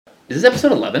Is this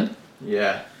episode 11?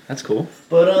 Yeah. That's cool.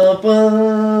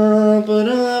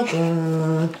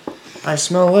 I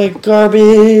smell like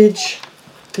garbage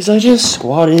because I just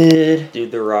squatted.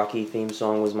 Dude, the Rocky theme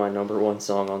song was my #1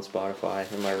 song on Spotify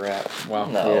in my rap. Wow.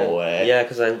 No way. Yeah,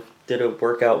 because I did a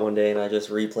workout one day and I just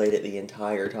replayed it the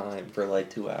entire time for like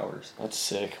 2 hours. That's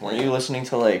sick. Were you listening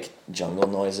to like jungle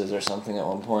noises or something at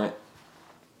one point?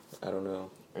 I don't know.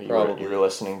 Or Probably. you were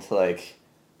listening to like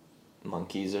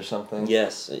monkeys or something?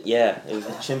 Yes, yeah. It was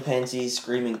the chimpanzees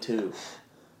screaming too.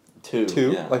 Two.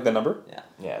 Yeah. Like the number?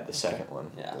 Yeah, the second one.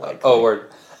 Yeah. Like. Oh,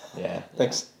 word. Yeah.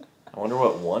 Thanks. I wonder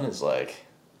what one is like.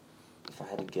 If I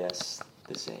had to guess,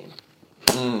 the same.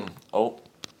 Oh,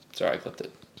 Sorry, I clipped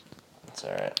it. it's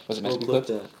alright. Was it meant to be Clip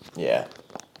clipped? that. Yeah.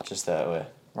 Just that way.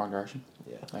 Wrong direction?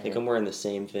 Yeah. I think I'm wearing the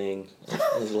same thing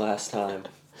as last time.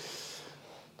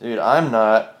 Dude, I'm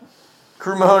not.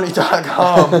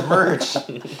 Crewmahoney.com merch.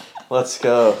 Let's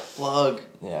go. Plug.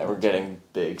 Yeah, we're getting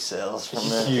big sales from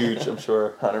there. Huge, I'm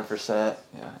sure. 100%.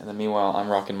 Yeah, and then meanwhile, I'm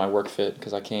rocking my work fit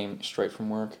because I came straight from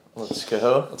work. Let's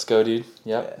go. Let's go, dude.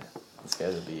 Yep. Yeah, this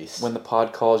guy's a beast. When the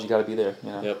pod calls, you got to be there.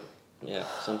 You know. Yep. Yeah,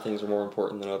 some things are more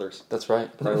important than others. That's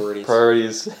right. Priorities.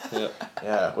 Priorities. Yep.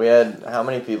 Yeah, we had how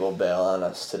many people bail on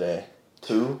us today?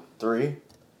 2? 3?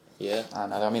 Yeah. I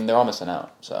know. I mean, they're all missing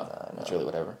out, so I it's know. really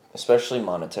whatever. Especially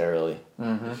monetarily.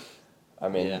 Mm-hmm. I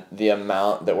mean, Yeah. the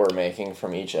amount that we're making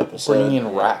from each episode. Bringing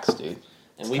in racks, dude.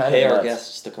 And we kinda pay our nuts.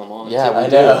 guests to come on. Yeah, too. we I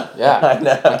do. know. Yeah. I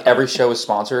know. Like every show is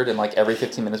sponsored, and like every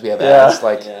 15 minutes we have Yeah. ads.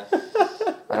 Like Yeah.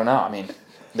 I don't know. I mean,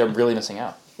 they're really missing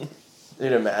out.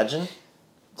 Dude, imagine.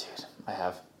 Dude, I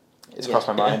have. It's Yeah. crossed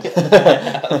my mind.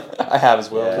 I have as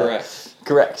well. Yeah. Correct.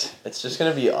 Correct. It's just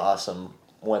going to be awesome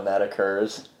when that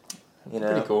occurs. You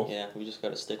know? Pretty cool. Yeah, we just got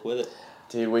to stick with it.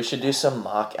 Dude, we should do some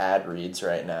mock ad reads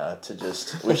right now to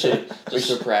just. We should. Just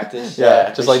to practice. Yeah,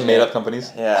 we just like should- made up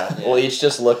companies. Yeah. Yeah. We'll each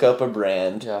just look up a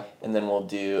brand. Yeah. And then we'll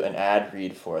do an ad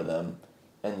read for them.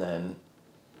 And then.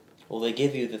 Well, they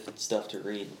give you the stuff to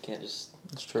read. You can't just.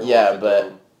 It's true. Yeah,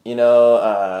 but. You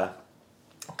know,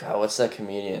 God, what's that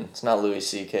comedian? It's not Louis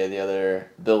C.K., the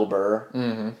other. Bill Burr.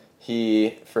 Mm-hmm.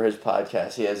 He, for his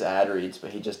podcast, he has ad reads, but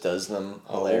he just does them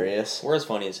hilarious. We're as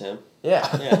funny as him. Yeah.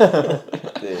 Yeah.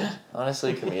 Dude,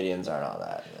 honestly, comedians aren't all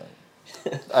that.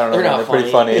 I don't know. They're man, not they're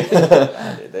pretty funny.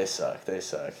 Nah, dude, they suck. They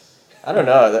suck. I don't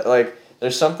know. Like,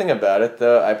 there's something about it,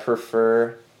 though. I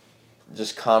prefer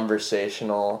just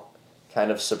conversational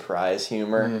kind of surprise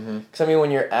humor. Mhm. Because, I mean,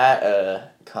 when you're at a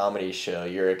comedy show,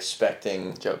 you're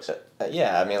expecting... Jokes.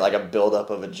 Yeah, I mean, like a build-up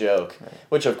of a joke. Right.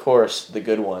 Which, of course, the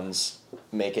good ones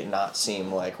make it not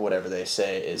seem like whatever they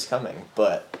say is coming.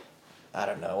 But, I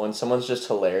don't know. When someone's just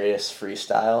hilarious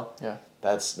freestyle... Yeah.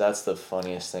 That's the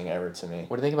funniest thing ever to me.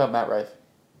 What do you think about Matt Rife?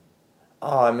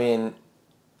 Oh, I mean,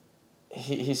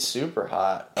 he's super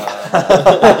hot.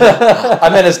 I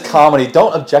meant his comedy.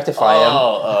 Don't objectify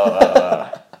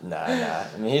him. Nah.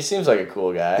 I mean, he seems like a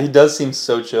cool guy. He does seem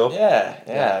so chill.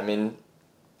 Yeah. I mean,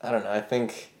 I don't know. I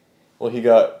think, well, he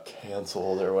got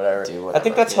canceled or whatever. Dude, I whatever.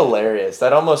 think that's hilarious.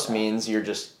 That almost means you're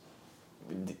just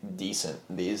decent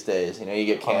these days. You know, you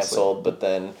get canceled, but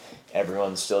then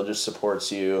everyone still just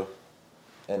supports you,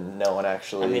 and no one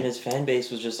actually. I mean, his fan base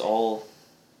was just all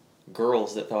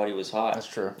girls that thought he was hot. That's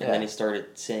true. And then he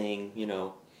started saying,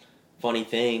 funny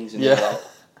things. And Yeah. they're like,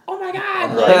 oh my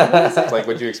God! Right. Like,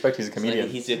 what'd you expect? He's a It's like,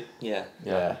 comedian.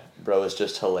 Yeah, bro was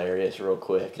just hilarious real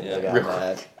quick, and they got Real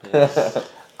mad. Yeah.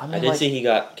 I I mean, did see he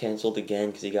got canceled again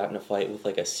because he got in a fight with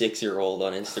like a 6-year-old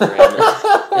on Instagram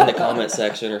in the comment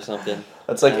section or something.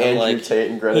 That's like And I'm Andrew like, Tate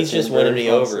and Greta He's just Thunberg, winning me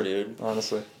over, honestly. dude.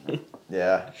 honestly.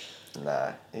 Yeah,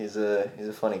 nah, he's a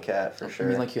funny cat for sure. I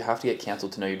mean, like, you have to get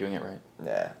canceled to know you're doing it right.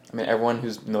 Yeah, I mean, everyone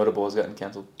who's notable has gotten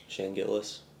canceled. Shane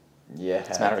Gillis. yeah.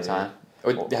 It's a matter of dude. time.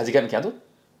 Oh, has he gotten canceled?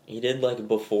 He did like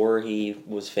before he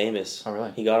was famous. Oh,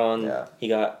 really? He got on. Yeah. He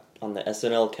got on the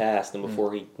SNL cast, and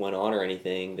before he went on or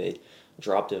anything, they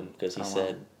dropped him because he Oh, wow.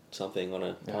 said something on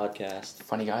a Yeah. podcast.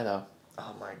 Funny guy, though.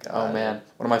 Oh my god. Oh, man.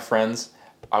 One of my friends,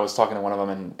 I was talking to one of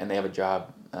them, and they have a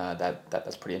job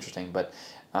that's pretty interesting, but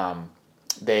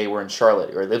they were in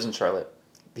Charlotte, or he lives in Charlotte.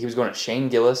 He was going to Shane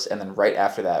Gillis, and then right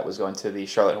after that was going to the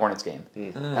Charlotte Hornets game.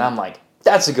 And I'm like,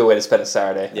 that's a good way to spend a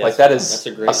Saturday. Yes, like, that is that's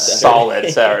a great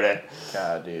solid Saturday.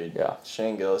 God, dude. Yeah.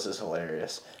 Shane Gillis is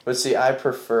hilarious. But see, I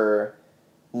prefer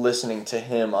listening to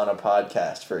him on a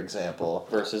podcast, for example.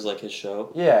 Versus like his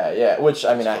show. Yeah. Which,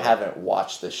 I mean, I haven't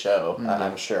watched the show. Mhm.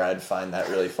 I'm sure I'd find that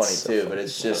really funny So too, funny. but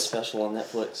it's It's just just, special on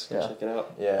Netflix. Go Yeah. check it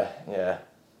out. yeah.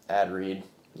 Ad read.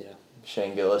 Yeah.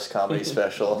 Shane Gillis comedy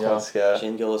special. Yeah. Let's go.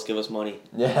 Shane Gillis, give us money,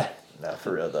 Yeah. No,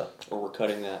 for real though. or we're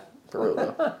cutting that. For real,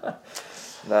 though.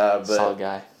 Nah, but Solid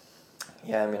guy.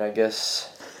 yeah, I mean, I guess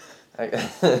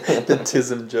The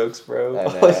Tism jokes, bro. I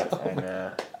know. I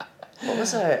know. What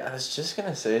was I was just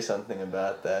gonna say something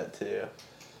about that too.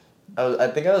 I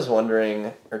think I was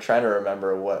wondering or trying to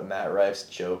remember what Matt Rife's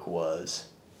joke was.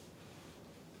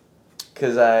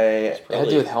 Cause It had to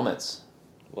do with helmets,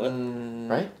 What?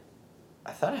 right?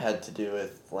 I thought it had to do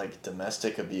with like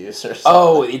domestic abuse or something.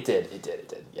 Oh, it did.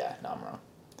 Yeah, no, I'm wrong.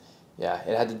 Yeah,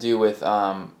 it had to do with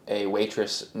a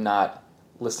waitress not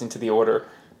listening to the order.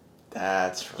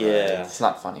 That's right. Yeah. It's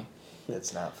not funny.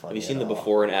 It's not funny. Have you seen at the all.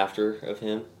 before and after of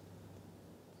him?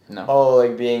 No. Oh,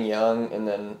 like being young and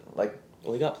then like.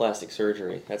 Well, he got plastic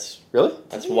surgery. That's Really?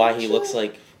 that's Did he why he actually? looks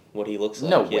like what he looks like.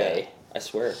 No Yeah, way. I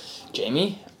swear.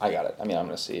 Jamie? I got it. I mean, I'm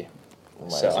going to see.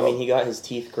 So, I mean, he got his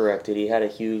teeth corrected. He had a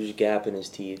huge gap in his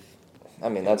teeth. I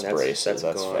mean, that's that's- braces. that's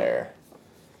That's gone. fair.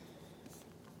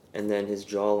 And then his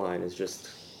jawline is just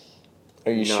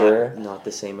Are you not, sure? not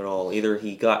the same at all. Either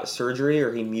he got surgery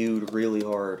or he mewed really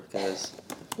hard because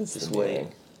just wait.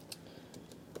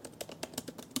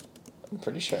 I'm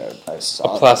pretty sure I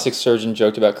saw A plastic surgeon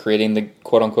joked about creating the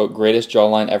quote-unquote greatest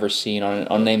jawline ever seen on an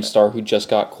unnamed star who just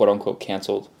got quote-unquote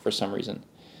canceled for some reason.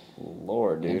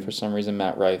 Lord, And dude. for some reason,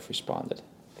 Matt Rife responded.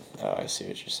 Oh, I see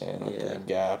what you're saying. Like Yeah. the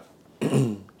gap.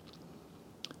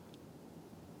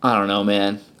 I don't know,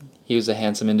 man. He was a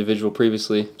handsome individual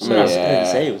previously. I So didn't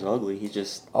say he was ugly. He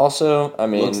just Also, I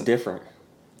mean, looks different.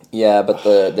 yeah, but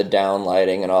the down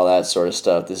lighting and all that sort of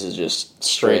stuff. This is just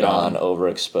straight on,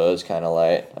 overexposed kind of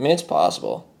light. I mean, it's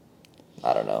possible.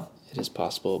 I don't know. it is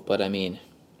possible, but I mean,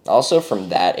 Also, from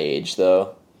that age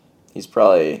though, he's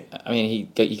probably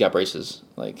he got braces.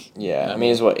 Like, yeah. I mean,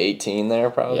 he's what 18 there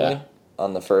probably Yeah.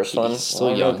 on the first one. He's still I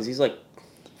don't know, young. because he's like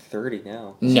 30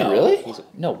 now. No, really? He's,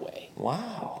 no way.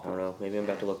 Wow. I don't know. Maybe I'm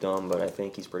about to look dumb, but I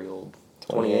think he's pretty old.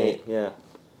 28. Yeah.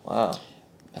 Wow.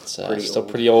 That's Pretty still old.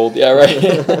 pretty old. Yeah,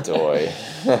 right. Doy.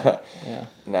 Yeah.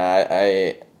 Nah,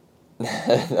 I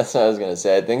that's what I was gonna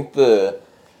say. I think the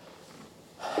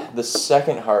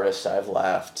second hardest I've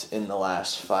laughed in the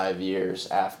last 5 years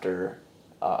after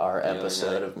our The other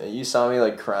episode night. of you saw me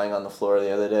like crying on the floor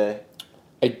the other day.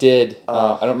 I did.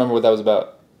 Oh. I don't remember what that was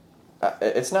about.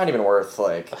 It's not even worth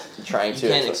like trying You to.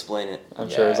 can't It's, explain it. I'm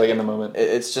sure it was like in the moment.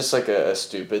 it's just like a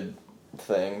stupid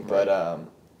thing, but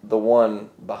the one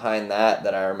behind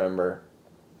that I remember.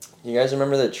 You guys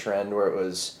remember the trend where it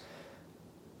was,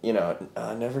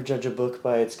 never judge a book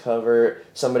by its cover.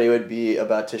 Somebody would be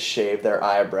about to shave their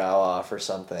eyebrow off or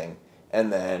something,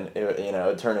 and then it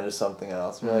would turn into something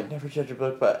else. We're like, never judge a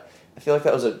book, but I feel like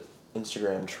that was a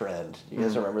Instagram trend. Do you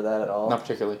guys remember that at all? Not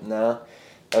particularly. No.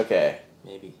 Okay.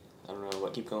 Maybe. I don't know.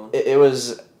 What? Keep going. It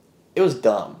was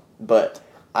dumb, but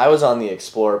I was on the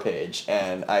Explore page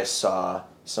and I saw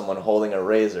someone holding a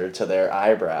razor to their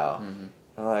eyebrow. Mm-hmm.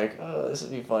 I'm like, oh, this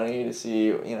would be funny to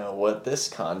see, what this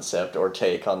concept or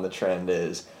take on the trend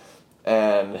is.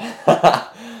 And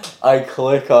I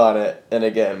click on it, and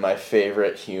again, my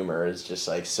favorite humor is just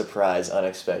like surprise,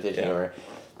 unexpected humor.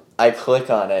 I click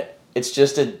on it. It's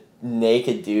just a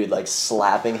naked dude like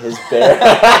slapping his bare.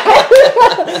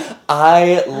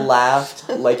 I laughed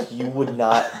like you would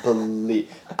not believe.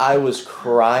 I was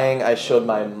crying. I showed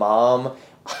my mom.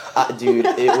 Dude,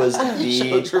 it was You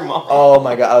showed your mom. Oh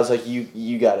my god! I was like,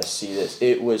 you got to see this.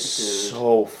 It was Dude.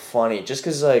 so funny, just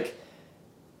because like,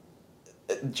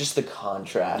 just the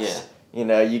contrast.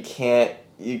 Yeah. You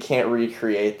can't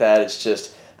recreate that. It's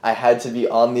just I had to be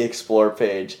on the Explore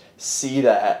page, see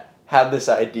that, have this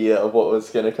idea of what was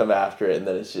gonna come after it, and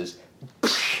then it's just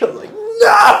I was like,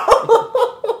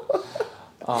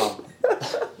 no.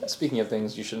 Speaking of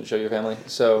things you shouldn't show your family,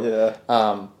 so Yeah.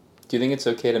 do you think it's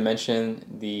okay to mention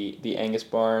the Angus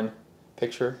barn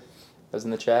picture that was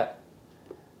in the chat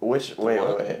Which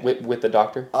wait. with the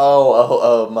doctor?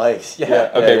 Oh, Mike.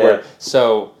 Yeah. Okay. yeah. Word.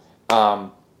 So,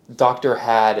 doctor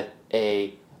had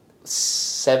a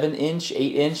 7-inch,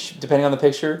 8-inch, depending on the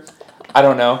picture. I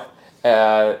don't know.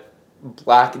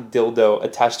 Black dildo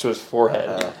attached to his forehead.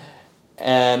 Uh-huh.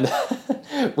 And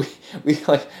we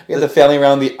had the family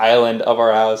around the island of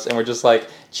our house, and we're just like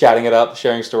chatting it up,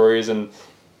 sharing stories, and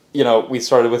we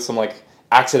started with some like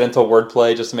accidental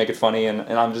wordplay just to make it funny, and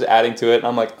I'm just adding to it, and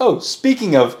I'm like, oh,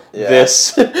 speaking of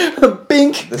this,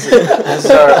 bink. This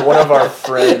is one of our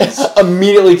friends.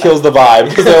 Immediately kills the vibe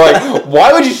because they're like,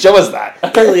 why would you show us that?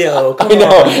 Leo, I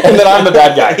know, and then I'm the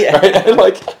bad guy, right? And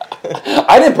like,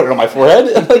 I didn't put it on my forehead.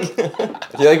 Like,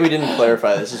 I feel like we didn't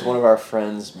clarify. This is one of our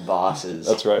friends' bosses.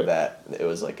 That's right. That it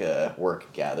was like a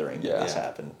work gathering that this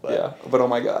happened. But, but oh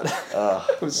my god,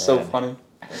 it was so man. funny.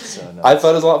 That's so nuts. I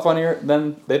thought it was a lot funnier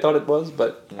than they thought it was,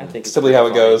 but I think it's simply how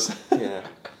it pretty goes. funny. Yeah.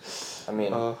 I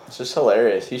mean, it's just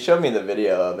hilarious. He showed me the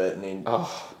video of it, and he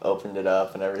Oh, opened it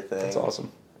up and everything. that's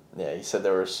awesome. Yeah, he said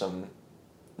there were some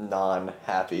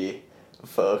non-happy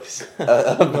folks No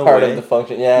part way. of the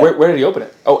function. Yeah. Where did he open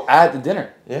it? Oh, at the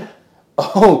dinner. Yeah.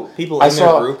 Oh, People I in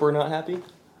saw. their group were not happy?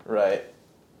 Right.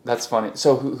 That's funny.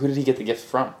 So who did he get the gift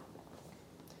from?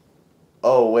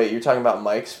 Oh, wait, you're talking about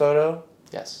Mike's photo?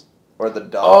 Yes. Or the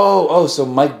dog? Oh, so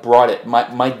Mike brought it.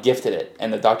 Mike gifted it,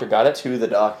 and the doctor got it. To the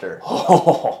doctor.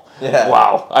 Oh, Yeah.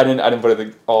 wow! I didn't put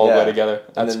it all the Yeah. way together.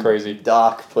 And That's then crazy.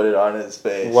 Doc put it on his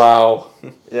face. Wow,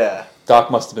 Yeah.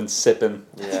 Doc must have been sipping.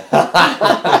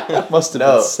 Yeah. Must have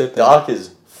No, been sipping. Doc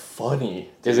is funny.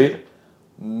 Is he? dude.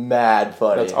 Mad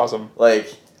funny. That's awesome.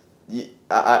 Like,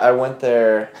 I went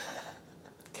there.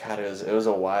 God, it was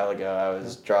a while ago. I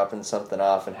was dropping something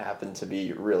off and happened to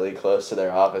be really close to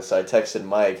their office. So I texted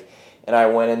Mike, and I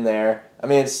went in there. I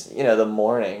mean, it's the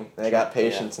morning. They got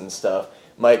patients and stuff.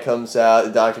 Mike comes out.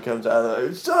 The doctor comes out. Like,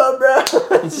 what's up, bro?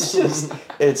 It's just,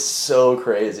 it's so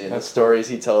crazy. And the stories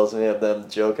he tells me of them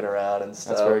joking around and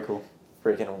stuff. That's very cool.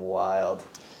 Freaking wild.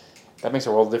 That makes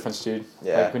a world of difference, dude.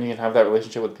 Yeah. Like when you can have that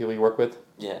relationship with the people you work with.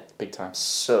 Yeah. Big time.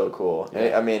 So cool.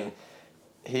 Yeah. I mean,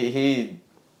 he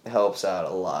helps out a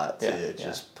lot too. Yeah,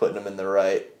 Just putting them in the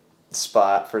right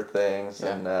spot for things.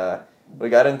 Yeah. And we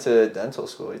got into dental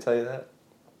school. He tell you that?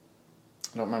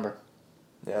 I don't remember.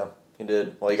 Yeah, he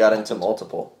did. Well, he got into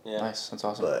multiple, Yeah. Nice. That's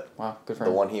awesome. but Wow. Good for the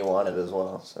him. one he wanted as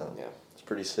well. So Yeah. it's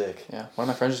pretty sick. Yeah. One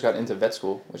of my friends just got into vet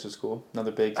school, which is cool.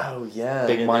 Another big. Oh yeah.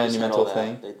 Big Yeah, money. they just had monumental all that.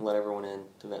 thing. They let everyone in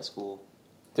to vet school.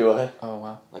 Do I? Oh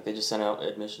wow. Like, they just sent out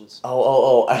admissions.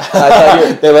 Oh! I thought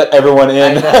you. They let everyone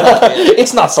in. I know.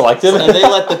 It's not selective. And they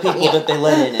let the people that they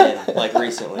let in, like,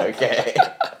 recently. Okay.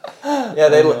 Yeah,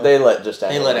 they let just They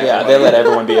anyone. let Yeah, everyone they in. let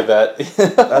everyone be a vet.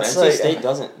 That's NC like- State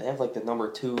doesn't. They have, like, the number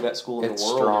 2 vet school in It's the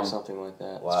world strong. or something like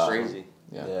that. Wow. It's crazy.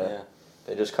 Yeah. Yeah.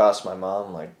 They just cost my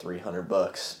mom like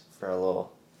 $300 for a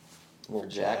little Jack.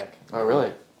 jack. Oh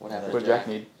really? What happened What to did Jack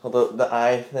need? Well, the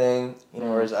eye thing,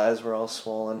 where his eyes were all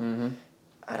swollen. Mm-hmm.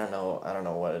 I don't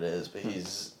know what it is, but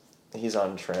he's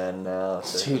on trend now.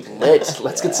 So. Dude, let's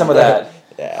Yeah. get some of that.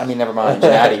 Yeah. I mean, never mind.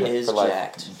 Natty Is for life.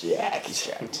 jacked. Jack. He's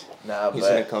jacked. No, He's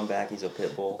gonna but come back. He's a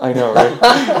pit bull. I know,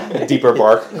 right? Deeper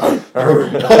bark.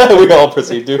 We all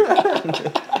proceed to.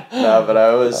 no, but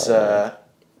I was,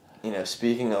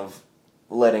 speaking of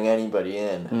letting anybody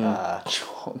in. No.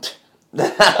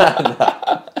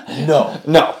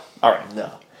 No. All right.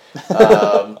 No.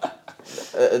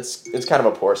 It's kind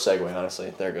of a poor segue,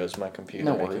 honestly. There goes my computer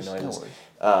No making worries. No noises. worries.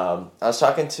 I was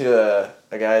talking to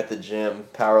a guy at the gym,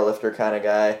 powerlifter kind of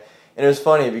guy, and it was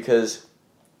funny because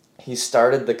he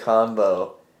started the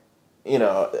combo.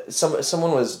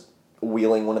 Someone was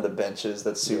wheeling one of the benches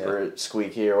that's super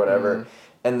squeaky or whatever,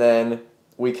 and then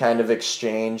we kind of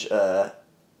exchange a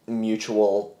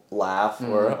mutual laugh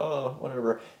or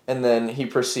whatever, and then he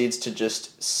proceeds to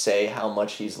just say how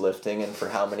much he's lifting and for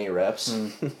how many reps.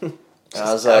 And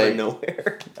I was Out like, of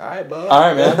nowhere. all right, bud. All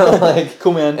right, man. Like,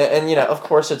 Cool, man. and of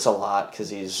course it's a lot because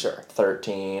he's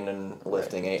 13 and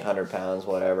lifting 800 pounds,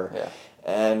 whatever. Yeah.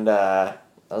 And I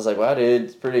was like, wow, dude,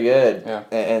 it's pretty good. Yeah.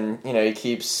 And he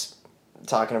keeps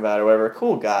talking about it, whatever.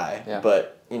 Cool guy. Yeah.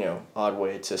 But, odd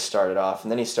way to start it off.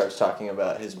 And then he starts talking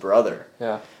about his brother.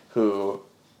 Yeah. Who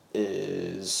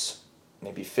is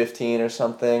maybe 15 or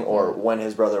something, or when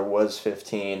his brother was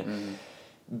 15.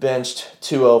 Benched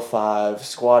 205,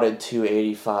 squatted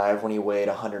 285 when he weighed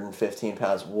 115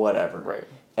 pounds, whatever. Right.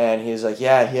 And he's like,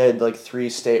 yeah, he had like 3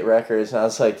 state records. And I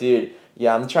was like, dude,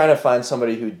 yeah, I'm trying to find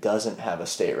somebody who doesn't have a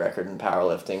state record in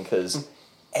powerlifting because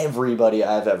everybody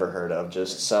I've ever heard of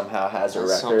just somehow has a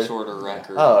record. Some sort of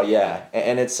record. Oh, yeah.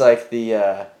 And it's like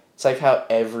it's like how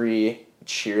every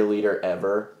cheerleader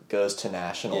ever goes to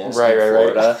nationals Right, in right,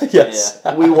 Florida. right. Yes.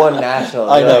 We won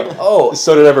nationals. I You're know. like, oh,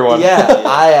 So did everyone. yeah,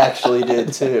 I actually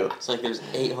did too. It's like there's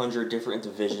 800 different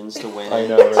divisions to win. I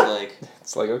know, It's right? like,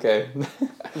 It's like, okay.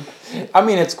 I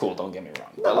mean, it's cool, don't get me wrong.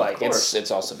 But, No, of like, course. it's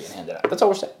also being handed out. That's all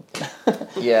we're saying.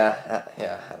 Yeah,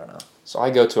 I don't know. So I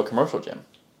go to a commercial gym.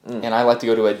 And I like to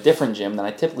go to a different gym than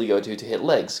I typically go to hit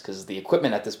legs because the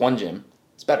equipment at this one gym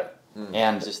is better.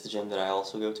 And, is this the gym that I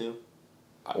also go to?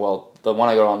 well, the one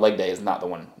I go to on leg day is not the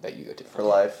one that you go to. For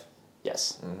life.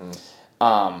 Yes.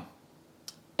 Mm-hmm.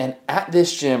 And at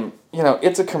this gym,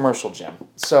 it's a commercial gym.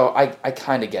 So I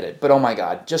kind of get it. But oh my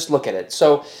God, just look at it.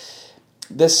 So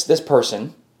this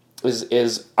person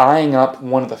is eyeing up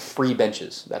one of the free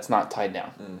benches that's not tied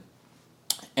down.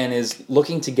 And is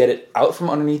looking to get it out from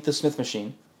underneath the Smith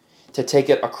machine to take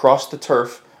it across the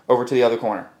turf over to the other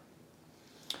corner.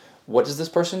 What does this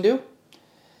person do?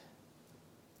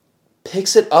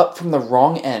 Picks it up from the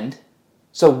wrong end,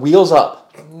 so wheels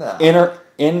up Nah.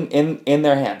 in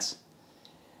their hands,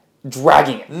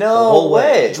 dragging it. No whole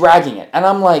way. way. Dragging it. And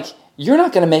I'm like, you're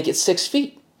not going to make it 6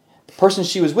 feet. The person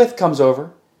she was with comes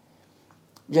over,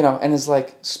 and is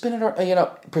like, spin it around,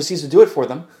 proceeds to do it for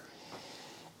them.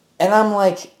 And I'm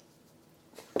like,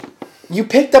 you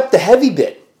picked up the heavy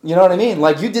bit. You know what I mean?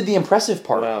 Like, you did the impressive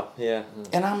part. Wow, yeah.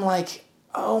 And I'm like,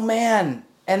 oh, man.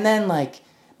 And then, like,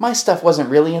 my stuff wasn't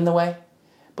really in the way.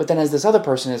 But then as this other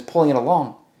person is pulling it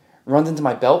along, runs into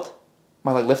my belt,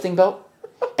 my, like, lifting belt,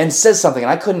 and says something.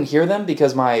 And I couldn't hear them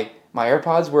because my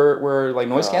AirPods were like,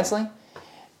 noise canceling.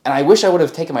 And I wish I would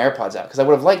have taken my AirPods out because I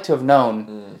would have liked to have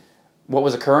known what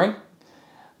was occurring.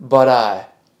 But,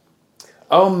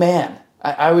 oh, man.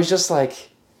 I was just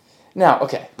like, now,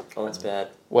 okay. Oh, that's bad.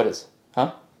 What is?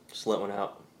 Huh? Just let one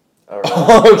out.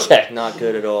 Oh, okay. Not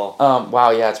good at all. Wow,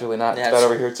 yeah, it's really not. It's bad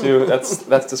over here, too. That's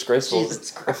disgraceful.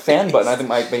 Jesus Christ. A fan button, I think,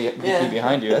 might be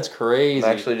behind you. That's crazy.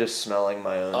 I'm actually just smelling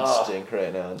my own stink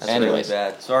right now. That's Anyways. really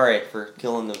bad. Sorry for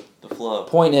killing the flow.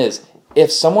 Point is,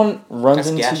 if someone runs That's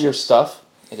into gaseous. your stuff,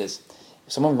 it is.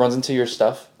 If someone runs into your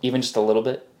stuff, even just a little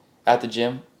bit, at the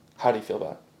gym, how do you feel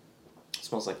about it? It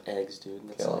smells like eggs, dude.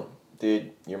 That's Kill like, him.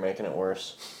 Dude, you're making it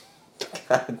worse.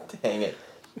 God dang it.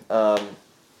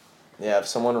 Yeah, if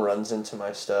someone runs into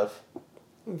my stuff,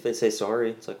 if they say sorry,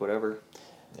 it's like whatever.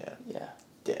 Yeah.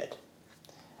 dead.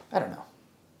 I don't know.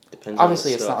 Depends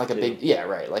Obviously, on the it's stuff, not like a too. big... Yeah,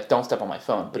 right. Like, don't step on my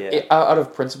phone. But Yeah. out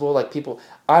of principle, like, people...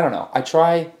 I don't know. I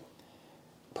try...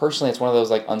 Personally, it's one of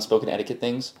those, like, unspoken etiquette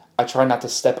things. I try not to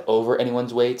step over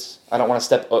anyone's weights. I don't want to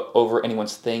step over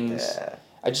anyone's things. Yeah.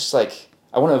 I just, like...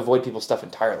 I want to avoid people's stuff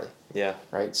entirely. Yeah.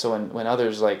 Right? So when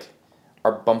others, like,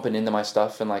 are bumping into my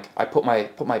stuff and, like, I put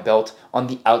my belt on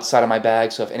the outside of my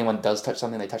bag, so if anyone does touch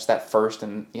something, they touch that first,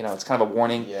 and, it's kind of a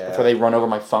warning before they run over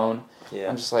my phone. Yeah.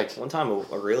 I'm just like... One time,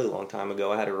 a really long time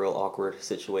ago, I had a real awkward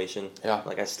situation. Yeah.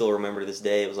 Like, I still remember to this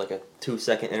day, it was like a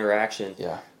 2-second interaction.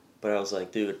 Yeah. But I was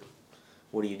like, dude,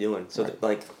 what are you doing? So, Right.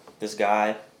 like, this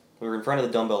guy, we were in front of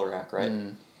the dumbbell rack, right?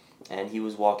 Mm. And he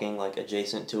was walking, like,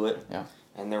 adjacent to it. Yeah.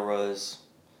 And there was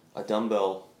a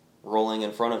dumbbell rolling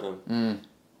in front of him. Mm.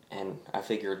 And I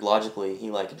figured, logically,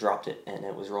 he, like, dropped it, and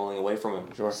it was rolling away from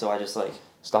him. Sure. So I just, like...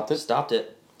 Stopped it? Stopped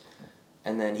it.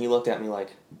 And then he looked at me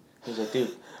like... He was like,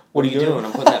 dude, What are you doing?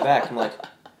 I'm putting that back. I'm like...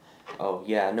 Oh,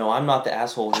 yeah, no, I'm not the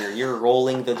asshole here. You're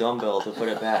rolling the dumbbell to put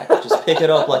it back. Just pick it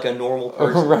up like a normal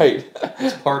person. Right.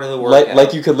 It's part of the workout.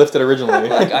 Like you could lift it originally.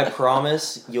 Like, I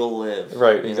promise you'll live.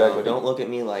 Right, You exactly. know, don't look at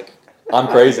me like... I'm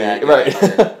crazy. bad guy Right.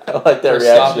 here. I like that For reaction.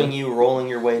 stopping you rolling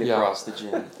your weight Yeah. across the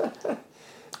gym.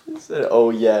 He said,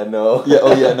 oh yeah, no. Yeah,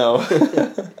 oh yeah, no.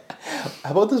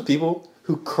 How about those people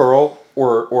who curl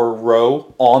or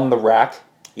row on the rack?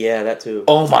 Yeah, that too.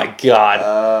 Oh my god.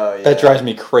 Oh, yeah. That drives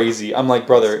me crazy. I'm like,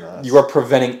 brother, That's nuts. you are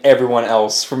preventing everyone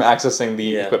else from accessing the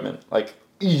Yeah. equipment. Like,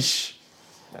 eesh.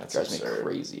 That That's drives absurd. me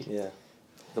crazy. Yeah.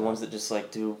 The ones that just,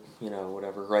 like, do,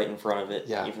 whatever, right in front of it.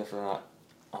 Yeah. Even if they're not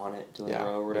on it, doing Yeah, a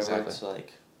row or whatever. exactly. It's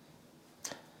like...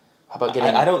 How about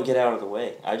getting... I don't get out of the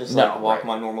way. I just No, like walk right.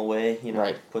 my normal way,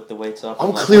 Right. put the weights up. I'll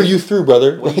I'm like, clear you through,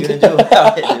 brother. What are you gonna do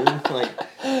about it, dude? Like,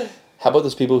 How about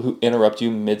those people who interrupt you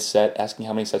mid-set asking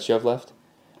how many sets you have left?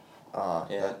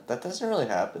 Yeah. That doesn't really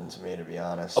happen to me, to be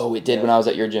honest. Oh, it did Yeah. when I was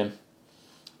at your gym.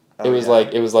 Oh, it was yeah.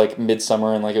 like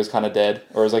midsummer and like it was kind of dead,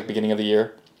 or it was like beginning of the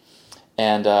year,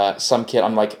 and some kid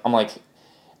I'm like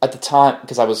at the time,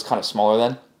 because I was kind of smaller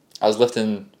then, I was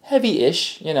lifting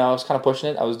heavy-ish, I was kind of pushing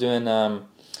it. I was doing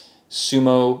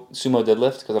sumo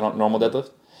deadlift because I don't normal deadlift,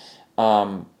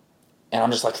 and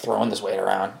I'm just like throwing this weight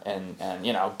around and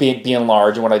being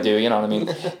large and what I do, you know what I mean.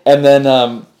 And then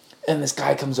and this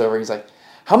guy comes over, he's like,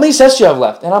 "How many sets do you have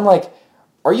left?" And I'm like,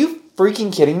 "Are you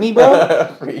freaking kidding me, bro?"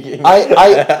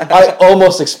 I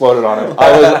almost exploded on him.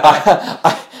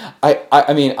 I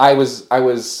was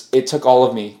it took all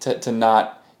of me to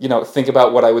not, think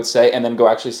about what I would say and then go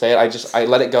actually say it. I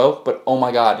let it go, but oh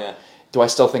my god. Yeah. Do I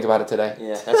still think about it today?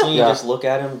 yeah, that's when you Yeah. just look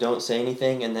at him, don't say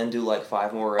anything, and then do like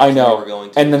 5 more reps I than know. you were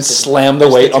going to. And then Just- slam the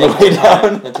just weight to on the take way your time,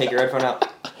 down. Then take your headphone out.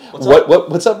 What's up?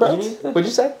 What's up, bro? You need- What'd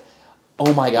you say?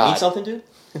 Oh my Need god. something, dude?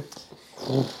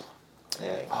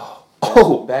 Yeah.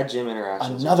 Oh, Bad gym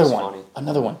interactions. another are just one. Funny.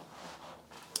 Another one.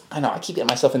 I know, I keep getting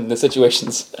myself into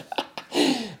situations.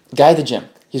 Guy at the gym.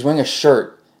 He's wearing a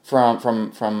shirt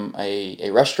from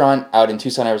a restaurant out in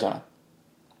Tucson, Arizona.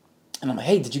 And I'm like,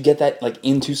 hey, did you get that like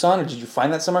in Tucson, or did you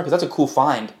find that somewhere? Because that's a cool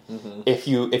find if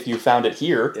you found it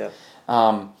here. Yeah.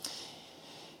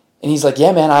 And he's like,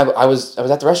 yeah, man, I was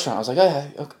at the restaurant. I was like,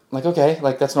 oh, yeah, okay,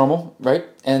 like that's normal, right?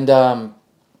 And then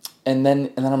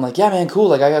I'm like, yeah, man, cool.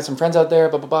 Like I got some friends out there,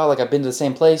 blah blah blah. Like I've been to the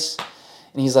same place.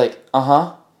 And he's like,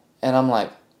 and I'm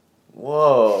like,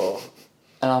 Whoa.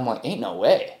 and I'm like, ain't no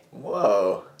way.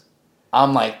 Whoa.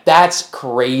 I'm like, that's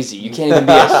crazy. You can't even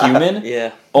be a human?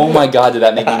 Yeah. Oh my god, did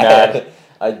that make me mad.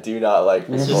 I do not like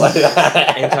It's people like just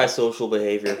that. antisocial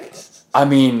behavior. I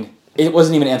mean, it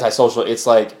wasn't even antisocial. It's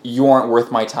like, you aren't worth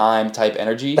my time type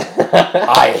energy.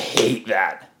 I hate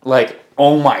that. Like,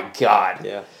 oh my god.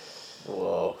 Yeah.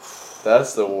 Whoa.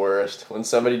 That's the worst. When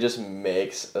somebody just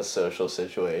makes a social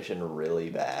situation really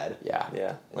bad. Yeah.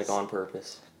 Yeah. Like on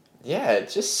purpose. Yeah, it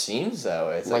just seems that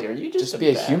way. It's like, are you just be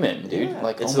a bad- human, dude? Yeah.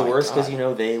 Like, It's oh the my worst because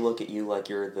God. they look at you like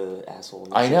you're the asshole in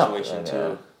the I know. situation I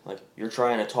know. too. Like you're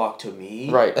trying to talk to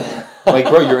me. Right. Like,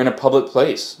 bro, you're in a public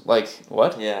place. Like,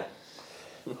 what? Yeah.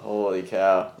 Holy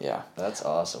cow. Yeah. That's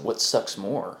awesome. What sucks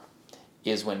more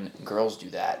is when girls do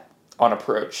that on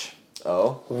approach.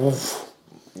 Oh? Oof.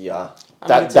 Yeah.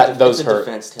 Those it's a hurt.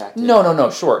 defense tactic. No,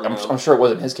 sure. You know? I'm sure it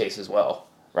was in his case as well,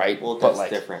 right? Well, but that's like,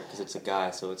 different because it's a guy,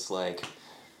 so it's like.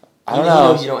 I don't you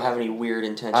know. You don't have any weird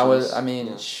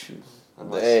intentions. Shoot.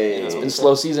 Unless, Hey. It's been a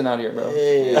slow season out here, bro.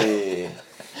 Hey.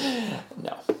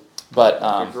 No. But,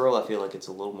 for a girl, I feel like it's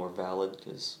a little more valid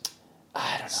because.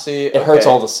 I don't know. See, It hurts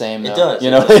all the same, though. It does, You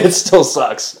it know, does. it still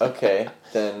sucks. Okay,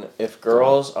 then if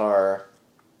girls are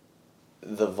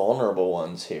the vulnerable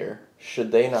ones here,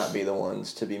 should they not be the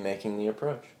ones to be making the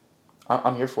approach?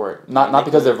 I'm here for it. Not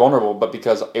because they're vulnerable, but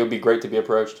because it would be great to be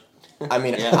approached. I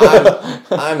mean, Yeah.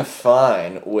 I'm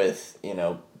fine with,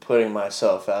 putting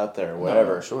myself out there or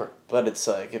whatever. No, sure. But it's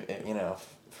like,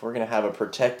 if we're going to have a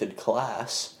protected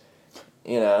class,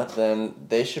 then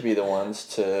they should be the ones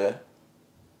to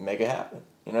make it happen.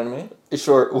 You know what I mean?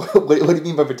 Sure. What do you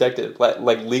mean by protected? Like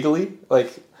legally?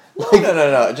 Like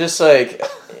No. Just like,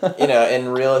 in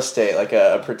real estate, like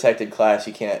a protected class,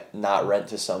 you can't not rent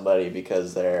to somebody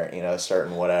because they're, a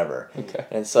certain whatever. Okay.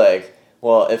 And it's like,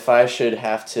 well, if I should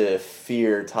have to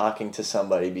fear talking to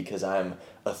somebody because I'm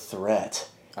a threat,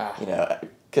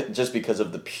 just because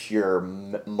of the pure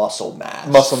muscle mass.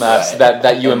 Right?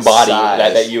 that you And embody,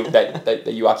 size. that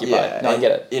you occupy. Yeah, No, I and,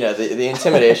 get it. The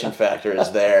intimidation factor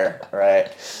is there, right?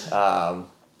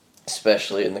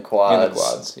 Especially in the quads. In the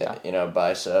quads, yeah.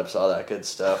 Biceps, all that good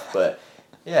stuff. But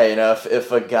yeah,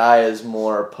 if a guy is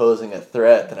more posing a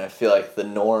threat, then I feel like the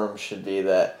norm should be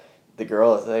that the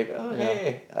girl is like, oh,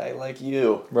 hey, I like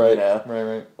you. Right.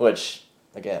 Right. Which,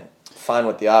 again, fine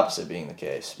with the opposite being the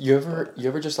case. You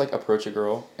ever just like approach a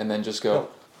girl and then just go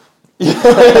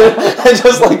and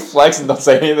just like flex and don't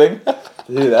say anything?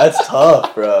 Dude, that's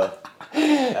tough, bro.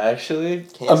 Actually,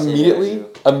 Can't say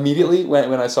Immediately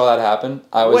when I saw that happen,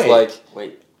 I was Wait. like,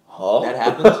 Wait, huh? that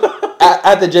happens?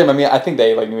 at the gym. I mean, I think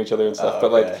they like knew each other and stuff, Oh,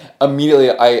 but like okay. immediately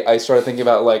I started thinking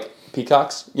about like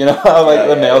peacocks. You know how like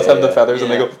the males have the feathers and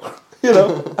they go, you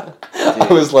know. I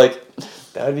was like,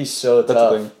 that would be so that's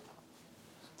tough. the thing.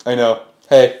 I know.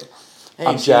 Hey, Hey,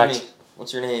 I'm excuse jacked. me.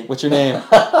 What's your name? What's your name?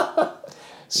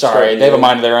 Sorry, they have a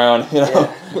mind of their own. You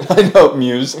know, Yeah. I know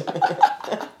Muse.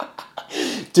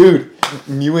 Dude,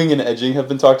 mewing and edging have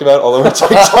been talked about all over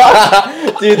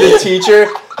TikTok. Dude, the teacher,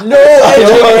 no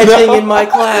edging in my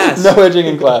class. No edging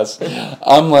in class.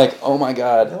 I'm like, oh my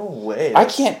god. No way. I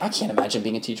can't imagine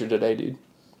being a teacher today, dude.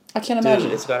 I can't imagine.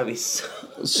 Dude, it's gotta be so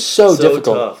so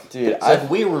difficult. tough. Dude, It's like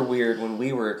we were weird when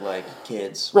we were like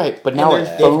kids. Right, but And now they're- with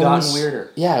they've phones, gotten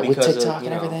weirder. Yeah, with because TikTok of,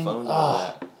 and everything. phones and all Oh,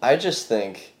 that. I just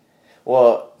think,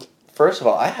 well, first of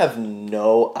all, I have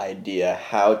no idea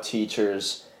how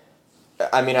teachers,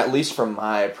 I mean, at least from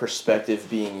my perspective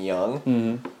being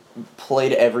young,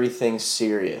 played everything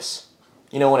serious.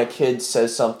 You know, when a kid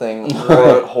says something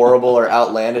horrible or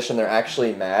outlandish and they're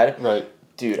actually mad? right.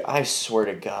 Dude, I swear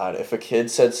to God, if a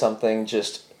kid said something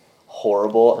just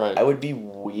horrible, Right. I would be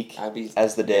weak I'd be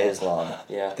as the day is long.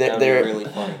 Yeah, They're- that'd be they're- really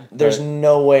funny. There's Right.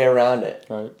 no way around it.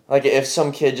 Right. Like, if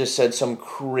some kid just said some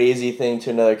crazy thing to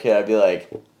another kid, I'd be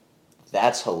like,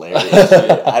 that's hilarious,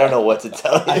 dude. I don't know what to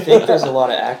tell you. I think there's a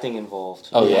lot of acting involved.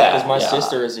 Oh, yeah. Because my Yeah.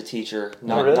 sister is a teacher,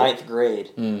 Really? ninth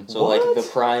grade. So What? like the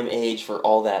prime age for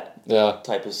all that Yeah.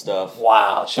 type of stuff.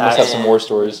 Wow. She must have some war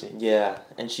stories. Yeah,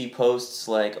 and she posts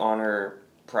like on her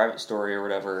private story or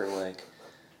whatever, like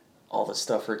all the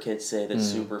stuff her kids say that's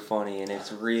super funny, and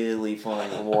it's really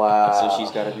funny. Wow. So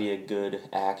she's got to be a good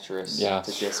actress Yeah.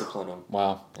 to discipline them.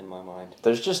 Wow. In my mind.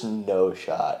 There's just no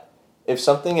shot. If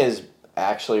something is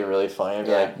actually really funny, I'd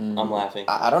be Yeah, like, I'm laughing.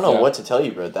 I don't know Yeah. what to tell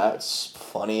you, bro. That's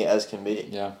funny as can be.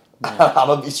 Yeah. I'm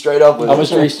gonna be straight up with I'm you.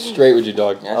 gonna be straight with you,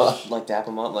 dog. Yeah, just like dap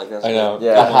them up, like that's. I know. good.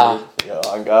 Yeah. Aha. Yo,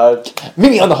 on God. Meet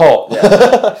me on the hall.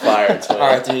 Yeah. Fire twin. All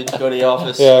right, dude, go to the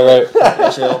office. Yeah,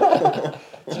 right. Chill.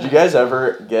 Did you guys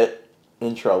ever get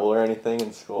in trouble or anything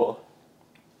in school?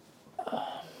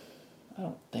 I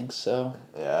don't think so.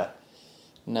 Yeah.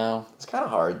 No. It's kind of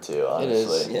hard too, It is.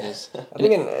 honestly. It is. I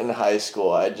think in high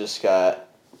school, I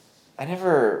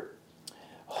never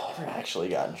Never actually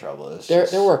got in trouble.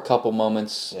 There were a couple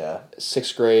moments. Yeah.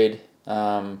 6th grade.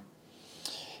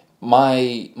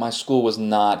 My school was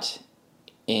not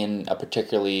in a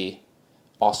particularly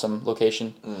awesome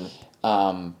location,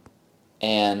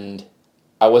 and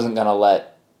I wasn't gonna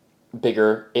let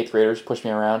bigger 8th graders push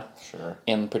me around. Sure.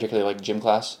 In particularly like gym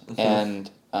class, and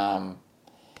I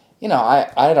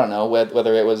don't know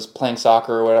whether it was playing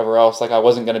soccer or whatever else. Like I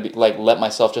wasn't gonna be like let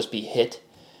myself just be hit.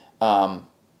 And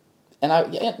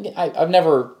I've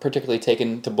never particularly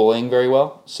taken to bullying very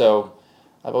well, so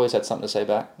I've always had something to say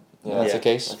back. Yeah. That's the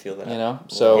case. I feel that. You know,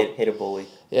 so hit a bully.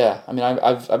 yeah. I mean,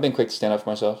 I've been quick to stand up for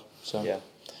myself. So Yeah.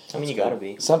 I mean, you gotta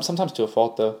be. Sometimes to a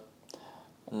fault though.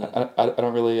 I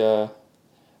don't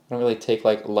really take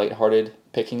like lighthearted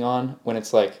picking on when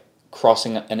it's like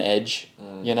crossing an edge.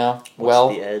 You know.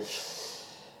 What's the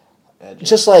edge?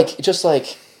 Just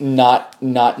like not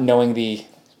knowing the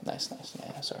nice.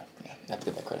 Yeah, sorry. Yeah, I have to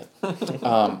give that credit.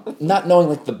 Not knowing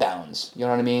like the bounds. You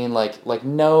know what I mean? Like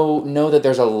know that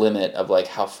there's a limit of like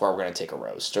how far we're gonna take a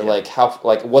roast or like how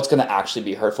like what's gonna actually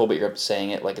be hurtful, but you're saying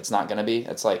it like it's not gonna be.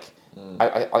 It's like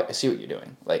I see what you're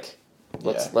doing. Like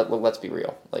let's be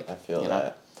real. Like I feel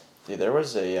that. Dude, there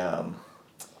was a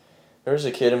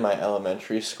kid in my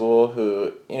elementary school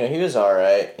who, he was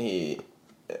alright.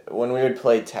 When we would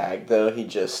play tag though, he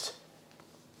just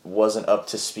wasn't up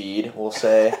to speed, we'll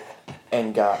say,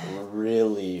 and got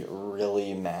really,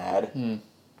 really mad.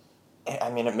 I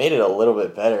mean, it made it a little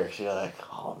bit better because you're like,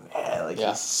 oh man, like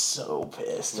he's so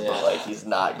pissed, but like he's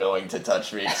not going to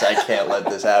touch me because I can't let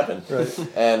this happen. Right.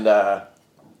 And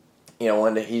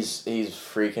one day he's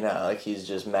freaking out, like he's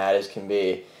just mad as can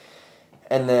be,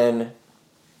 and then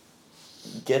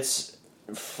gets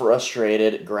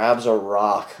frustrated, grabs a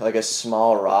rock, like a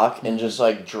small rock, and just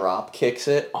like drop kicks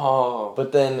it. Oh.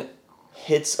 But then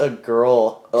hits a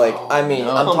girl, like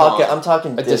I'm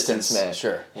talking a distance, man.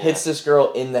 Sure. Hits this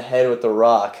girl in the head with the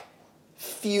rock.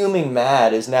 Fuming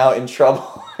mad is now in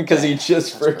trouble because he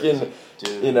just freaking,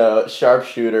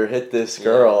 sharpshooter hit this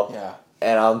girl. Yeah.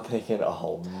 And I'm thinking,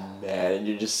 oh man, and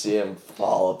you just see him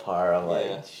fall apart. I'm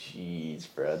like, jeez,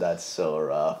 bro, that's so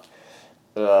rough.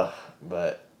 Ugh,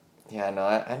 but yeah, no,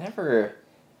 I never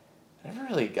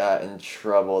really got in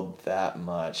trouble that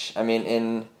much. I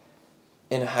mean,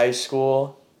 in high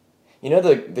school,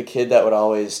 the kid that would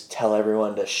always tell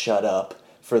everyone to shut up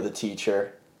for the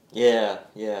teacher. Yeah.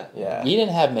 We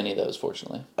didn't have many of those,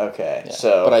 fortunately. Okay, Yeah.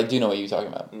 so... But I do know what you're talking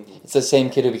about. Mm-hmm. It's the same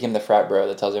kid who became the frat bro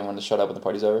that tells everyone to shut up when the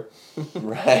party's over.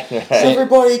 Right.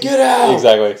 Everybody get out!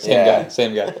 Exactly.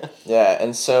 Same guy. Yeah,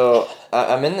 and so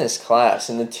I'm in this class,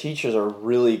 and the teacher's a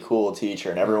really cool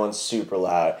teacher, and everyone's super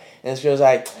loud. And this girl's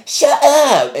like, shut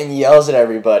up! And yells at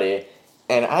everybody.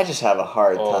 And I just have a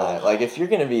hard time. Like, if you're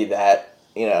going to be that,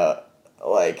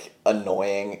 like,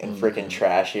 annoying and freaking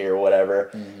trashy or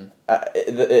whatever,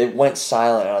 it went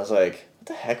silent, and I was like, what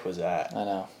the heck was that? I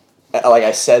know. Like,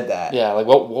 I said that. Yeah, like,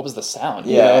 what was the sound?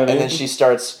 Yeah, you know what I mean? And then she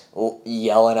starts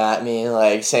yelling at me,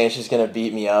 like, saying she's going to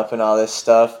beat me up and all this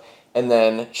stuff. And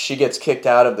then she gets kicked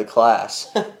out of the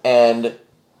class. And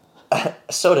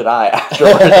so did I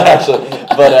afterwards, actually.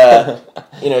 But,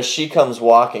 she comes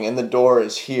walking, and the door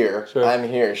is here. Sure. I'm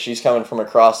here. She's coming from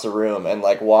across the room and,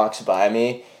 like, walks by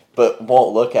me, but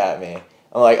won't look at me.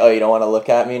 I'm like, oh, you don't want to look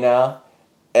at me now?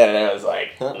 And I was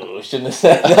like, ooh, shouldn't have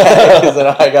said that, because then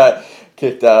I got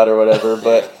kicked out or whatever.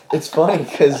 But it's funny,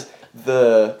 because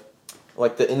the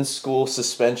in-school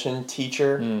suspension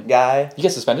teacher guy... You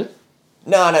get suspended?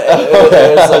 No,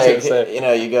 it was like,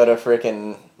 you go to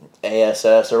frickin'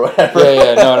 ASS or whatever.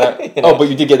 Yeah, no. Oh, but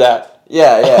you did get that.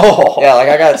 Yeah. Oh. Yeah, like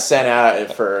I got sent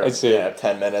out for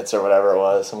 10 minutes or whatever it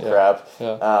was, some crap.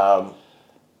 Yeah.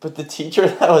 But the teacher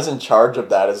that was in charge of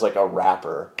that is like a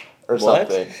rapper or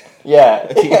something. What? Yeah.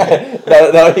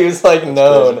 that he was like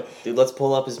known. Crazy. Dude, let's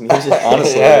pull up his music.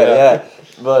 Honestly, yeah.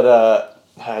 But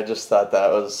I just thought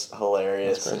that was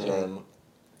hilarious. And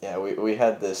then, we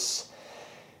had this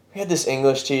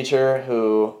English teacher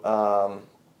who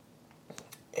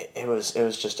it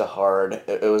was just a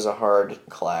hard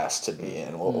class to be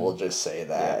in. We'll just say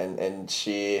that. Yeah. And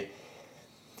she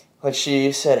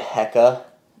said hecka.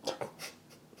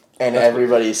 And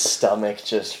everybody's stomach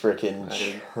just freaking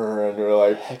turned. We're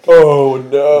like, oh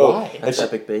no. Why? That's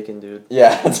epic bacon, dude.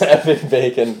 Yeah, it's epic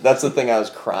bacon. That's the thing I was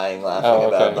crying laughing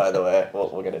about, by the way.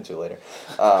 We'll get into it later.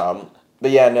 But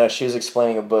yeah, no, she was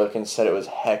explaining a book and said it was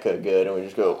hecka good, and we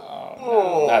just go,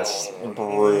 oh, that's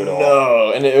brutal.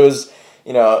 No, and it was,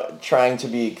 trying to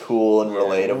be cool and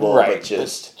relatable, but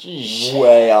just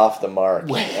way off the mark.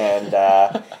 And,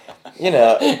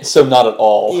 So not at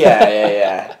all.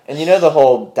 Yeah. And the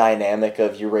whole dynamic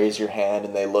of you raise your hand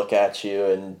and they look at you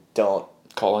and don't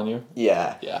Calling you?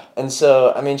 Yeah. Yeah. And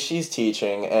so, I mean, she's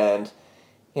teaching, and,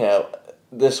 you know,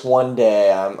 this one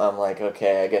day I'm like,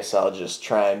 okay, I guess I'll just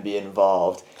try and be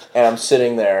involved. And I'm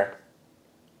sitting there,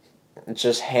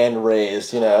 just hand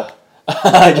raised, Just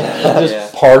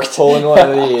parked. pulling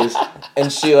one of these.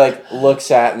 And she, like,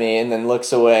 looks at me and then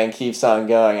looks away and keeps on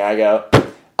going. I go,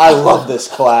 I love this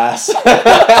class.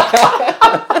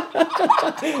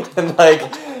 And, like,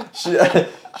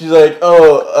 she's like,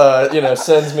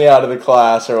 sends me out of the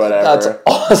class or whatever. That's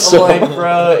awesome. I'm like,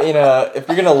 bro, if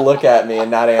you're gonna look at me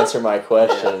and not answer my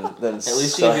question, then at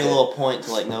least give you a little point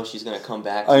to know she's gonna come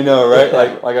back. I know, right?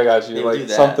 Like I got you, like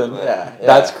something. Yeah,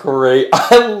 That's great.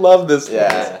 I love this.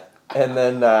 Yeah. And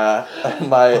then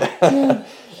an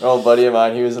old buddy of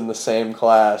mine, he was in the same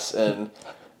class, and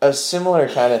a similar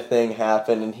kind of thing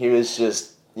happened, and he was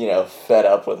just fed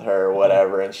up with her or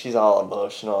whatever, and she's all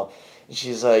emotional, and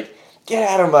she's like, get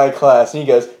out of my class. And he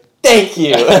goes, thank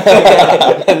you.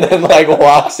 And then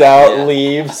walks out,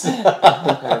 leaves. I had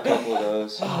a couple of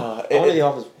those. I went to the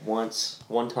office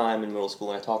one time in middle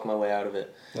school, and I talked my way out of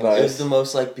it. Nice. It was the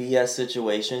most BS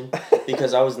situation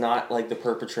because I was not the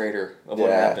perpetrator of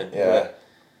what happened. Yeah. But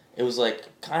it was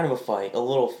kind of a fight, a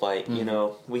little fight.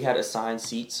 Mm-hmm. We had assigned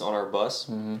seats on our bus,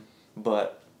 mm-hmm.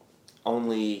 but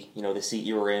only the seat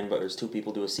you were in, but there's two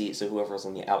people to a seat, so whoever was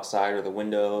on the outside or the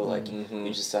window, mm-hmm.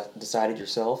 you just decided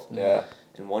yourself. Yeah.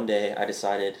 And one day I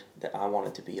decided that I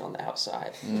wanted to be on the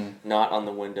outside, not on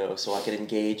the window, so I could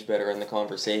engage better in the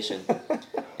conversation.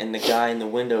 And the guy in the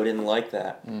window didn't like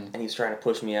that, and he was trying to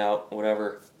push me out,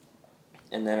 whatever.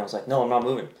 And then I was like, no, I'm not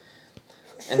moving.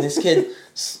 And this kid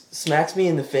smacks me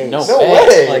in the face. No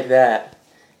way! Like that.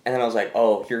 And then I was like,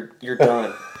 oh, you're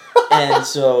done. And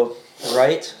so,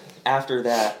 right after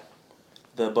that,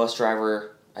 the bus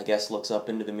driver, I guess, looks up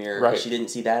into the mirror. Right. She didn't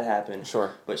see that happen.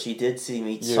 Sure. But she did see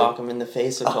me sock him in the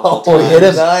face a couple times. Oh, hit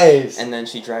him. Nice. And then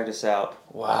she dragged us out.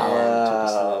 Wow. And took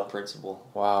us to the principal.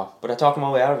 Wow. But I talked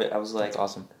my way out of it. I was like... That's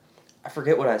awesome. I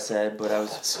forget what I said, but I was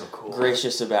so cool.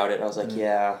 gracious about it. I was like,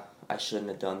 yeah, I shouldn't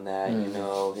have done that,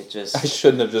 it just... I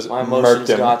shouldn't have just my emotions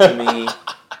murked him. got to me.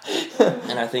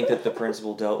 And I think that the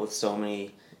principal dealt with so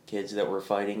many kids that were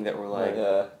fighting that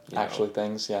were actually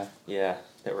things, yeah. Yeah,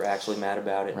 that were actually mad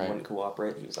about it and Right. wouldn't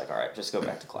cooperate. He was like, all right, just go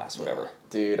back to class, whatever.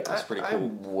 Dude, That's pretty I cool.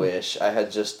 wish I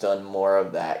had just done more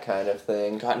of that kind of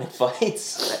thing. Gotten in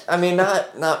fights. I mean,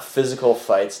 not physical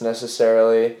fights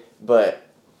necessarily, but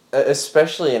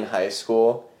especially in high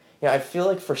school. I feel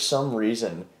like for some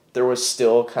reason there was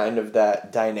still kind of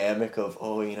that dynamic of,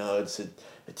 it's a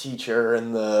teacher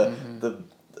and the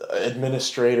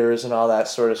administrators and all that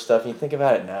sort of stuff. And you think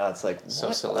about it now, it's like, So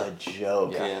what silly. a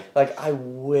joke. Yeah. I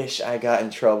wish I got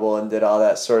in trouble and did all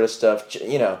that sort of stuff.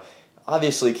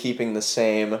 Obviously keeping the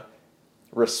same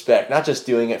respect, not just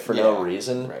doing it for no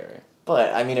reason. Right.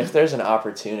 But, I mean, if there's an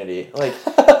opportunity,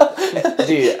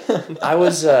 dude, I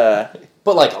was,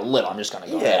 But a little, I'm just gonna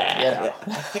go yeah.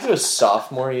 I think it was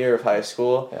sophomore year of high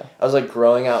school. Yeah. I was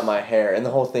growing out my hair, and the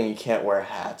whole thing, you can't wear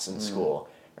hats in school,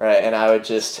 right? And I would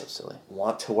just So silly.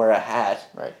 want to wear a hat,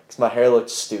 Right. because my hair looked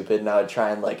stupid, and I would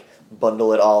try and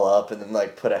bundle it all up and then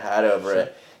put a hat over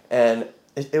it, and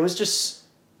it was just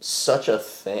such a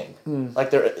thing.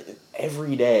 There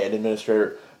every day, an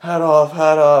administrator, hat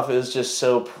off. It was just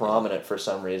so prominent for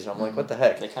some reason. I'm like, what the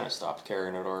heck? They kind of stopped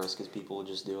caring at ours because people would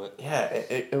just do it. Yeah,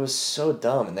 it was so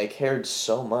dumb, and they cared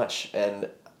so much. And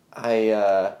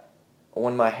I,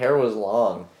 when my hair was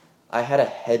long, I had a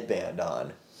headband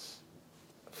on.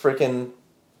 Frickin'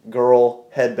 girl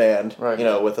headband, Right.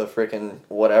 With a frickin'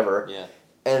 whatever. Yeah.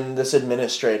 And this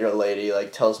administrator lady,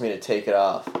 tells me to take it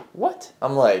off. What?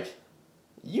 I'm like,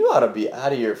 you ought to be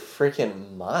out of your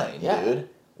frickin' mind, Yeah. dude.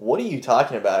 What are you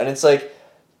talking about? And it's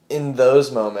in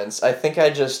those moments, I think I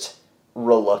just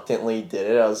reluctantly did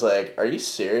it. I was like, are you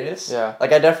serious? Yeah. I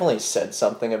definitely said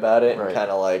something about it Right. and kind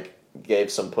of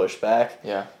gave some pushback.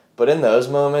 Yeah. But in those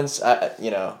moments,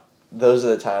 those are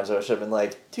the times I should have been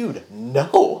like, dude,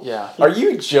 no. Yeah. Are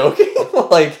you joking?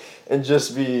 And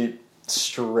just be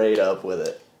straight up with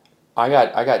it. I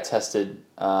got tested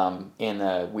in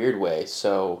a weird way.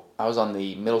 So I was on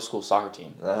the middle school soccer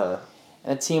team. Uh-huh.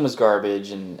 And the team was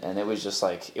garbage, and it was just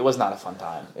it was not a fun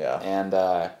time. Yeah. And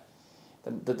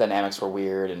the dynamics were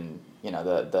weird, and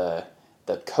the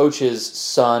coach's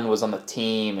son was on the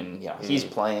team, and he's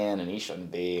playing and he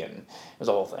shouldn't be, and it was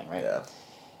a whole thing, right? Yeah.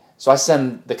 So I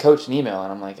send the coach an email,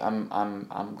 and I'm like,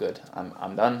 I'm good,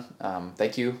 I'm done.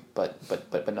 Thank you, but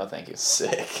no, thank you.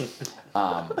 Sick.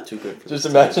 Too good for Just this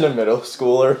imagine a middle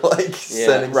schooler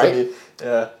sending right? somebody.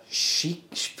 Yeah.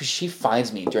 She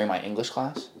finds me during my English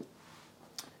class,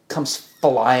 comes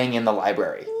flying in the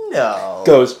library, No.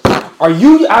 goes, are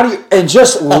you out of your... And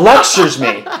just lectures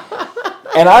me.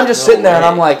 And I'm just sitting there and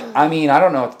I'm like, I mean, I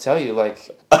don't know what to tell you.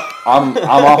 Like, I'm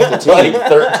off the team. Like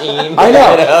 13. I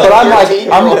know, but I'm like,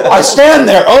 I stand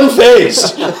there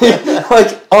unfazed.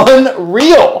 Like,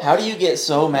 unreal. How do you get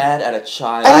so mad at a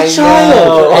child? At a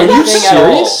child? Are you Anything at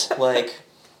all. serious? Like,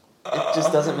 it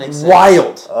just doesn't make sense.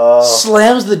 Wild. Oh.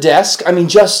 Slams the desk. I mean,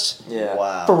 just Yeah.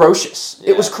 Wow. ferocious.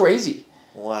 It was Yeah. crazy.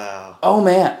 Wow. Oh,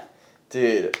 man.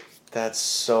 Dude, that's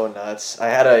so nuts. I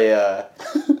had a...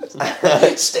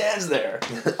 Stands there.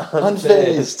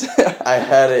 Unfazed. I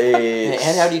had a...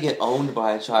 And how do you get owned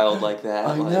by a child like that?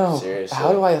 I Like, know. seriously.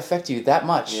 How do I affect you that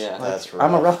much? Yeah. Like, That's I'm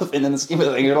rough. irrelevant in the scheme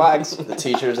of things. Relax. The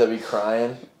teachers that be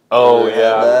crying. Oh, Ever had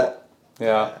yeah. that?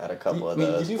 Yeah. I had a couple of You-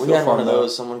 you those. do We feel had one fun, of though.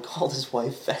 those. Someone called his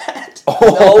wife fat.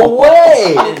 No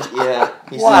way! Yeah.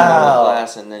 He said Wow. in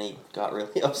class, and then he got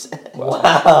really upset.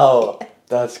 Wow.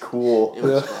 That's cool. It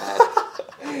was bad.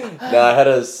 No, I had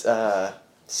a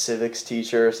civics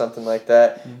teacher or something like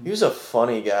that. He was a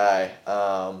funny guy.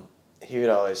 He would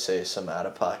always say some out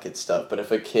of pocket stuff, but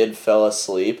if a kid fell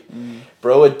asleep,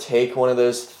 bro would take one of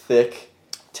those thick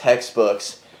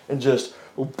textbooks and just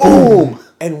boom.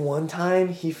 And one time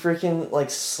he freaking like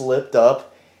slipped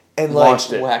up and like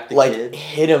Launched it. Whacked the like kid.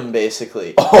 hit him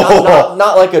basically. Oh.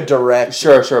 Not like a direct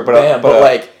Sure, but bam, but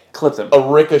like clip them. a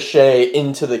ricochet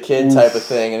into the kid type of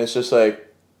thing, and it's just like.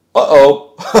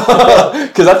 Uh-oh.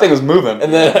 Because that thing was moving.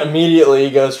 And then immediately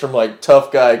he goes from like tough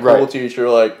guy, cool Right. teacher,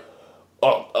 like,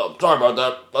 oh, sorry about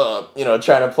that,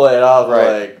 trying to play it off,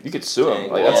 Right. like, You could sue him.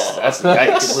 Dang, Like, wow. that's He could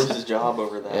yikes. lose his job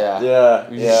over that. Yeah. yeah,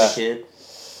 The yeah. kid.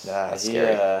 Nah, That's he,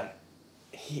 scary.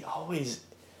 he always,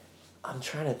 I'm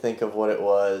trying to think of what it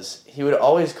was. He would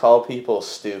always call people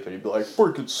stupid. He'd be like,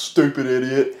 freaking stupid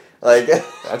idiot. Like,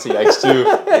 That's a yikes, too.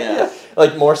 Yeah.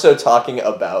 like more so talking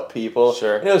about people.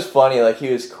 Sure. And it was funny, like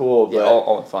he was cool, but Yeah,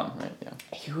 all in fun, right? Yeah.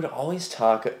 he would always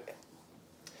talk.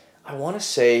 I want to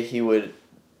say he would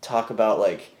talk about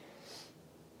like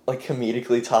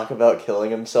comedically talk about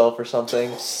killing himself or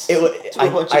something. It would. To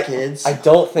a bunch of kids. I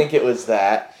don't think it was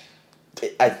that.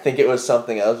 I think it was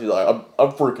something else. He'd be like,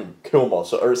 I'm freaking kill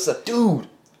myself or something. Dude,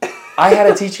 I had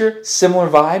a teacher, similar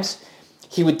vibes.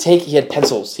 He had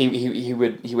pencils. He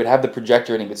would have the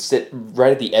projector and he would sit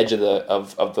right at the edge of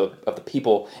the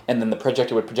people, and then the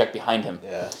projector would project behind him.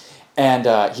 Yeah.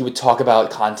 And he would talk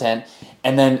about content,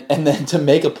 and then to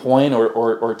make a point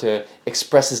or to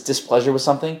express his displeasure with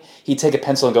something, he'd take a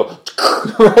pencil and go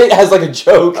right as like a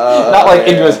joke, not like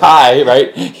into his eye,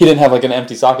 right? He didn't have like an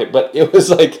empty socket, but it was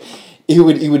like he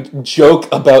would joke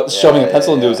about shoving a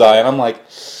pencil into his eye, and I'm like,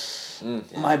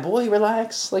 my boy,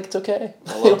 relax, like it's okay.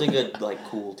 I loved a good, like,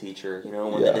 cool teacher, you know,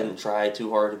 when Yeah. they didn't try too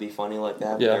hard to be funny like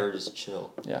that, but Yeah. they were just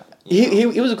chill. Yeah, You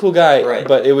know? he was a cool guy, Right.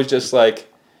 but it was just like,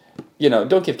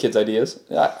 don't give kids ideas.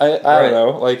 I Right. don't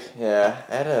know, like Yeah.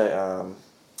 I had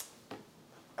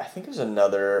I think it was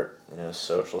another,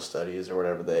 social studies or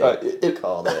whatever they it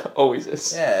called it. always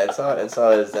is. Yeah, it's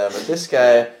always them. But this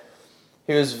guy,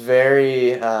 he was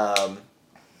very,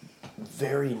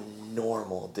 very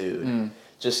normal dude.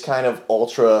 Just kind of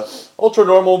ultra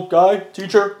normal guy,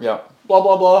 teacher. Yeah, Blah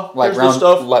blah blah. like Here's the round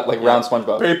stuff. like round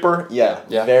SpongeBob. Paper. Yeah,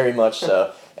 Yeah. very much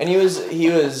so. And he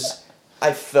was.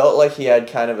 I felt like he had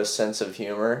kind of a sense of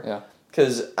humor. Yeah.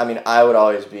 Because I would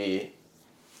always be,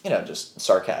 just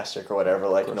sarcastic or whatever,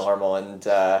 like normal, and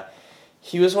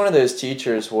he was one of those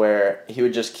teachers where he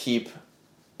would just keep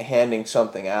handing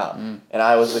something out, and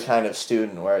I was the kind of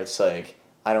student where it's like,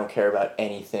 I don't care about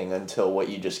anything until what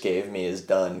you just gave me is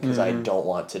done, because I don't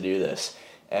want to do this.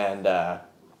 And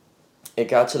it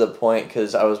got to the point,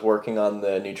 because I was working on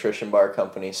the nutrition bar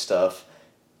company stuff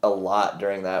a lot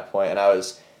during that point, and I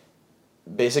was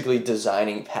basically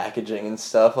designing packaging and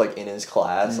stuff, like, in his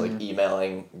class, like,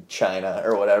 emailing China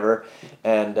or whatever,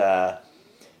 and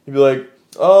he'd be like,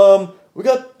 we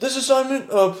got this assignment,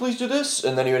 please do this,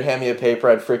 and then he would hand me a paper,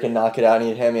 I'd freaking knock it out, and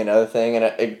he'd hand me another thing,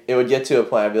 and it would get to a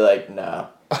point, I'd be like, no.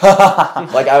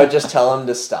 Like, I would just tell him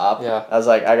to stop. Yeah. I was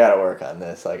like, I gotta work on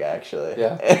this, like, actually.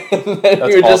 Yeah. And then That's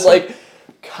he would just, awesome. like,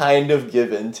 kind of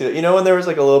give into it. When there was,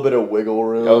 like, a little bit of wiggle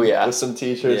room with some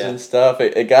teachers Yeah. and stuff,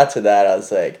 it got to that, I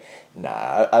was like,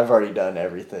 nah, I've already done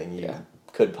everything you Yeah.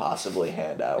 could possibly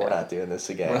hand out. We're Yeah. not doing this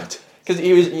We're again. not- Because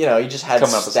he was, he just had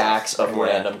Coming up with stacks stuff. of Yeah.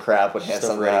 random crap, would hand Stuff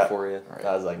something ready out. for you.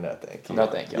 I was like, no, thank you. No,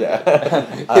 thank you.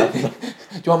 Yeah. Do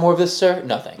you want more of this, sir?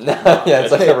 No, thank you. Yeah,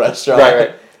 it's like a restaurant.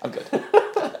 Right. I'm good.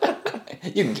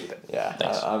 You can keep it. Yeah,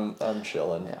 Thanks. I'm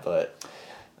chilling, Yeah. but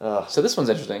So this one's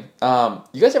interesting.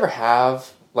 You guys ever have,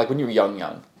 like, when you were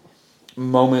young,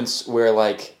 moments where,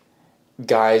 like,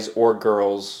 guys or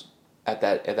girls at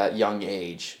that young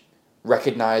age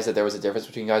recognize that there was a difference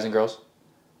between guys and girls?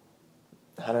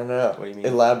 I don't know. What do you mean?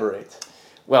 Elaborate.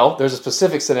 Well, there's a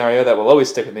specific scenario that will always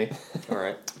stick with me. All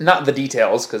right. Not the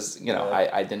details, because,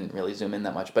 I didn't really zoom in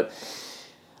that much, but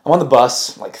I'm on the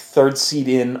bus, like third seat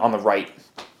in on the right.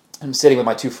 I'm sitting with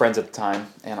my two friends at the time,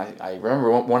 and I remember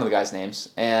one of the guys' names,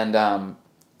 and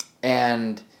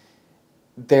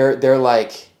they're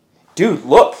like, dude,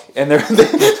 look, and they're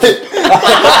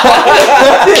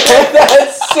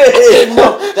That's it.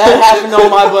 No, that happened on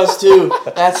my bus too.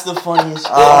 That's the funniest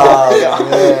thing. Oh,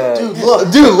 man.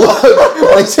 dude, look,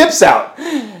 like tips out,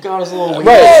 Got his little weird.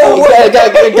 right,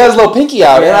 got his little pinky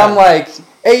out, and I'm like,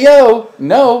 hey yo,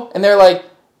 no, and they're like,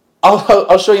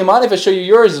 I'll show you mine if I show you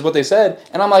yours, is what they said,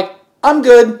 and I'm like, I'm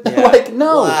good, Yeah. like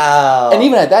no, Wow. and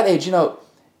even at that age,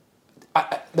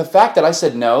 the fact that I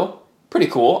said no, pretty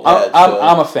cool. Yeah,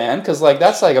 I'm a fan, because like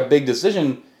that's like a big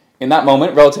decision in that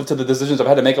moment relative to the decisions I've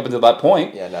had to make up until that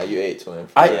point. Yeah, now you ate twin.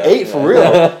 I ate for real.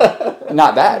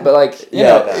 Not that, but like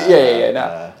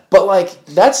no. But like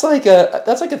that's like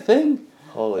a thing.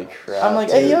 Holy crap. I'm like,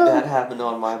 Dude, hey yo. that happened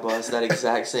on my bus. That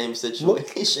exact same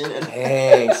situation. And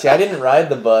Dang. See, I didn't ride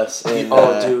the bus. dude,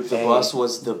 the bus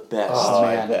was the best. Oh,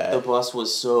 man. I bet. The bus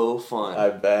was so fun.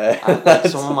 I bet.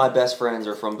 Some of my best friends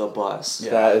are from the bus.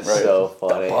 Yeah. That is right. so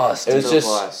funny. The bus, It was dude. just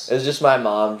The bus. it was just my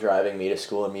mom driving me to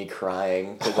school and me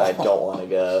crying because I don't want to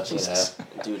go. Jesus.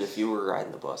 Dude, if you were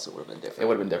riding the bus, it would have been It different.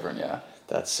 would have been different, yeah.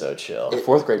 That's so chill. The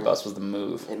fourth grade bus was the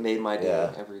move. It made my day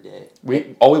Yeah. every day.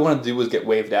 All we wanted to do was get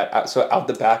waved at. So out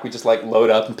the back, we just like load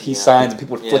up and peace Yeah. signs, and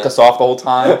people would flick Yeah. us off the whole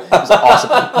time. It was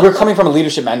awesome. We're coming from a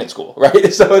leadership magnet school,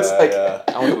 right? So it's like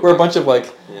Yeah. we're a bunch of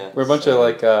like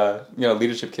Yeah.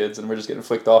 leadership kids, and we're just getting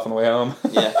flicked off on the way home.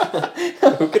 Yeah.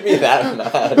 Who could be that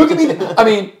mad? Who can be? I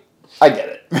mean, I get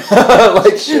it.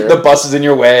 Like Sure. the bus is in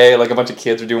your way. Like a bunch of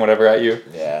kids are doing whatever at you.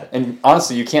 Yeah. And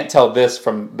honestly, you can't tell this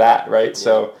from that, right?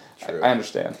 So True. I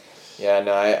understand. Yeah,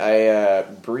 no, I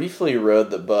briefly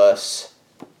rode the bus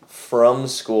from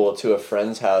school to a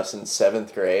friend's house in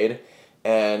 7th grade,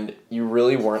 and you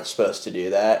really weren't supposed to do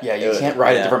that. Yeah, It you was- can't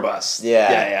ride a yeah. different bus.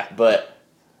 Yeah, Yeah. But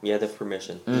Yeah, the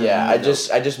permission. yeah, I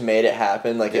just made it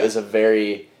happen. Like it was a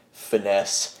very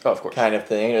finesse Oh, of course. kind of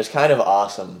thing. It was kind of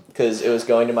awesome because it was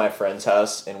going to my friend's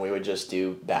house, and we would just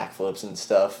do backflips and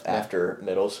stuff after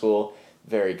middle school.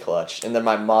 Very clutch, and then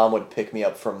my mom would pick me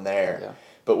up from there. Yeah.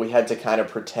 But we had to kind of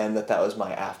pretend that was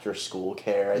my after school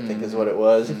care, I think is what it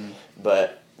was.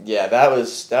 But yeah, that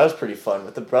was pretty fun.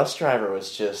 But the bus driver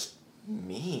was just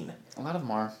mean. A lot of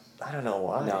them are. I don't know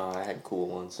why. No, I had cool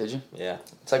ones. Did you? Yeah.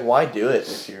 It's like, why do it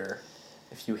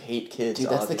if you hate kids? Dude,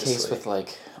 that's the case obviously. with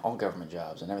like all government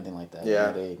jobs and everything like that.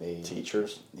 Yeah. They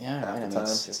teachers. yeah, half right. I the mean, time.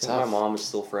 it's I think tough. my mom is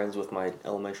still friends with my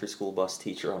elementary school bus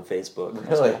teacher on Facebook.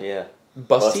 Really? Yeah.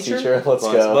 Bus teacher? Let's bus,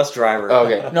 go. Bus driver. Oh,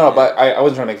 okay. No, but I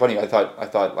wasn't trying to make fun of you. I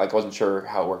thought like I wasn't sure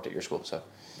how it worked at your school. So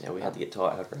Yeah, we had to get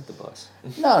taught how to ride the bus.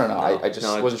 no. I just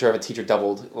No, wasn't sure if a teacher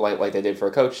doubled like they did for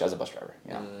a coach as a bus driver.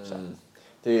 You know. So.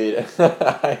 Dude,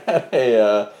 I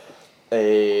had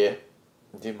a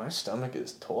dude, my stomach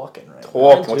is talking right now.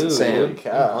 Talk. What's it too, saying? Holy dude.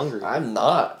 cow. I'm hungry. I'm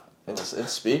not. It's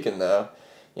speaking though.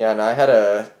 Yeah, and I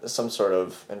had some sort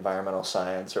of environmental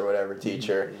science or whatever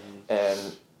teacher, and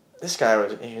this guy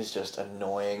was just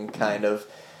annoying, kind of.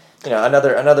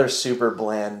 Another super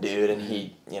bland dude, and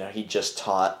he just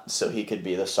taught so he could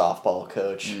be the softball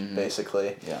coach,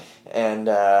 basically. Yeah. And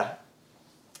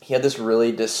he had this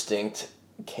really distinct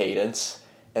cadence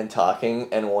and talking,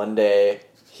 and one day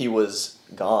he was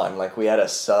gone. Like, we had a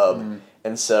sub,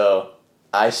 and so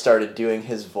I started doing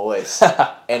his voice,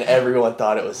 and everyone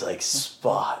thought it was like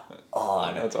spot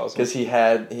on. That's awesome. Because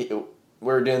we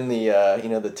were doing the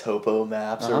the topo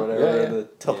maps or whatever, the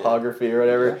topography or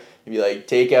whatever. He'd be like,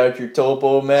 "Take out your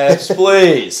topo maps,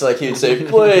 please." Like, he would say,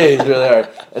 "Please," really hard.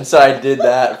 And so I did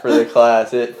that for the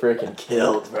class. It freaking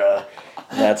killed, bro.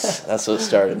 That's what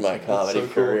started my comedy so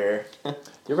cool. career. You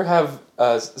ever have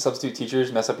substitute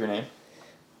teachers mess up your name?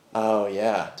 Oh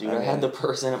yeah, Dude, I had the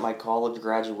person at my college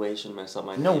graduation mess up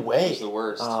my name. No way. It was the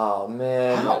worst. Oh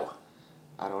man. How?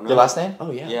 I don't know. Your last name?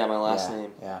 Oh yeah. Yeah, my last Yeah,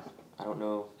 name. Yeah. I don't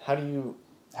know. How do you?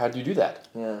 How'd you do that?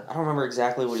 Yeah. I don't remember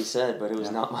exactly what he said, but it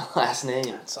was not my last name.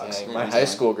 That sucks. Dang, Yeah, my it's high fine.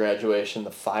 school graduation,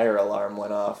 the fire alarm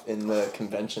went off in the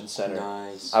convention center.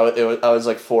 Nice. I was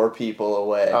like 4 people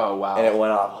away. Oh, wow. And it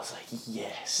went off. I was like,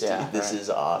 yes, Yeah, dude, this right. is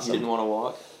You awesome. didn't want to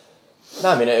walk? No,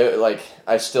 I mean,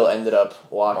 I still ended up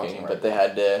walking, Walking, right. but they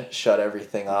had to shut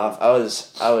everything off. I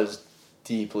was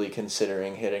deeply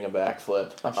considering hitting a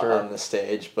backflip I'm sure. on the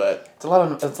stage, but It's a lot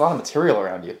of material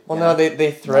around you. well, you no, know?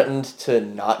 they threatened to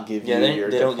not give Yeah, you your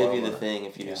they don't give you diploma. the thing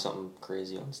if you Yeah. do something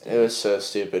crazy on stage. It was so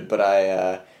stupid, but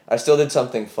I still did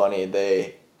something funny.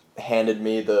 They handed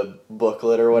me the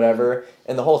booklet or whatever,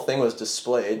 and the whole thing was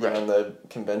displayed Right. in the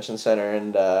convention center,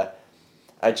 and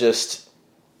I just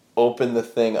open the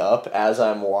thing up as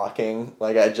I'm walking,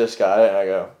 like I just got it,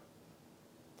 and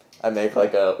I make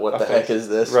like a what the heck is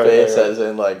this face, as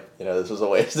in like, this was a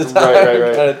waste of time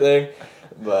kind of thing.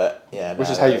 But yeah, which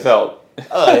is how you felt.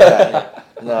 Oh yeah,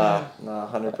 no,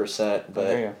 100%.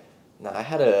 But no, I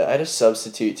had a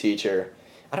substitute teacher.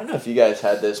 I don't know if you guys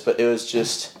had this, but it was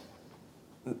just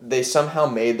they somehow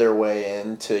made their way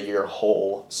into your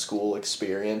whole school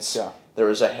experience. Yeah. There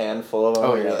was a handful of them.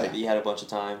 Oh, where yeah. You had a bunch of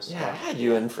times. Yeah, I had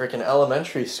you in freaking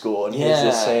elementary school, and he's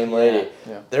the same lady.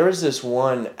 Yeah. There was this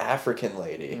one African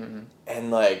lady,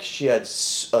 and like she had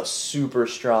a super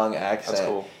strong accent. That's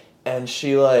cool. And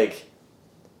she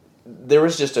there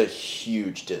was just a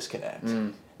huge disconnect.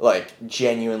 Like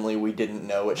genuinely, we didn't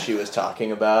know what she was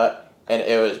talking about, and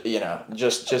it was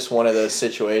just one of those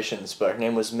situations. But her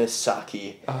name was Miss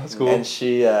Saki. Oh, that's cool. And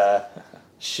she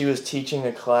was teaching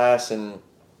a class and.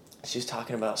 She was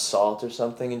talking about salt or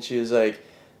something, and she was like,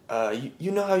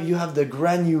 you know how you have the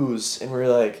granules? And we were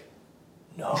like,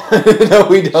 no. No,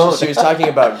 we don't. She was talking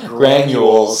about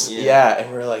granules. Yeah, and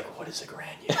we were like, what is a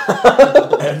granule?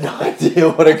 I have no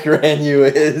idea what a granule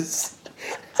is.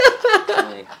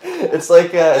 It's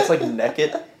like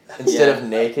naked instead of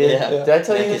naked. Yeah. Did I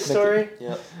tell you this story?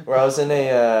 Yeah. Where I was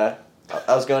I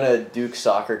was going to Duke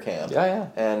soccer camp. Yeah.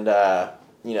 And,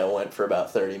 went for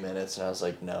about 30 minutes, and I was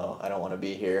like, no, I don't want to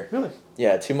be here. Really?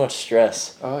 Yeah, too much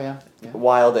stress. Oh, yeah.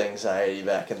 Wild anxiety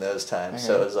back in those times.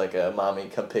 So it was like a mommy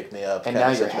come pick me up. And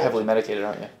now you're heavily medicated,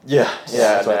 aren't you? Yeah.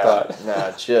 That's what I thought.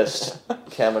 No, just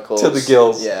chemicals. To the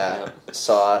gills. Yeah,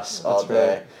 sauce all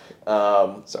day.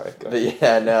 Sorry, go ahead. But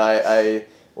yeah, no, I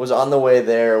was on the way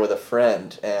there with a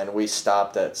friend, and we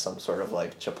stopped at some sort of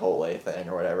like Chipotle thing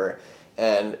or whatever,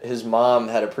 and his mom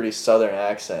had a pretty southern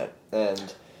accent,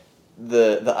 and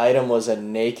the item was a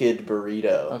naked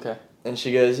burrito. Okay. And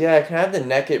she goes, yeah, can I have the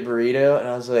naked burrito? And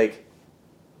I was like,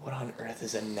 what on earth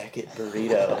is a naked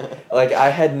burrito? Like, I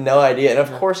had no idea. And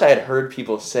of course I had heard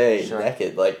people say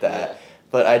naked like that. Yeah.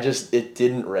 But it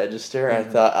didn't register. I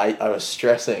thought I was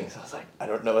stressing. So I was like, I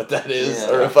don't know what that is,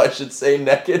 or if I should say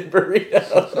naked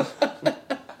burrito.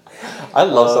 I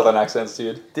love southern accents,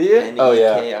 dude. Do you?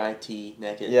 N-E-K-I-T,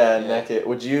 naked. Yeah, naked.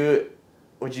 Would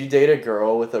you date a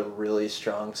girl with a really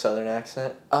strong southern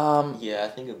accent? Yeah, I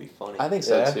think it'd be funny. I think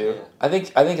so too. Yeah. I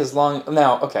think as long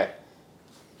now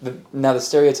the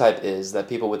stereotype is that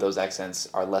people with those accents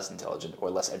are less intelligent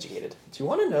or less educated. Do you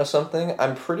want to know something?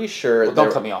 I'm pretty sure. Well,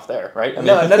 don't cut me off there, right?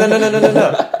 No.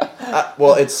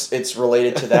 Well, it's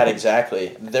related to that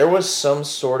exactly. There was some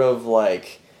sort of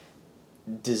like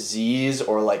disease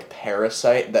or like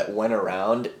parasite that went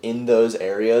around in those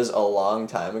areas a long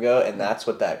time ago, and that's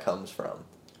what that comes from.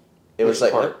 It was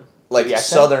like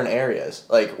southern areas,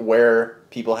 like where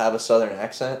people have a southern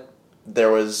accent. That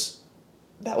was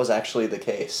actually the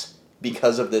case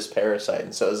because of this parasite,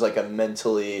 and so it was like a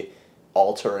mentally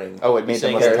altering. Oh, it made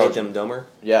them less made intelligent. them dumber.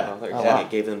 Yeah.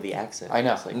 It gave them the accent. I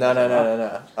know. Like,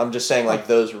 No. I'm just saying like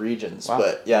those regions, Wow.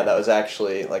 but yeah, that was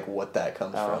actually like what that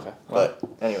comes from. Okay. Well, but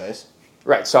anyways.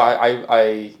 Right, so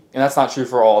I and that's not true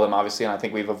for all of them, obviously, and I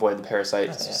think we've avoided the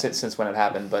parasite since when it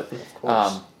happened. But,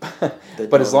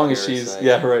 but as long as she's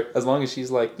as long as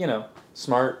she's like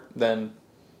smart, then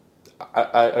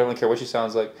I don't really care what she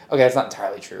sounds like. Okay, that's not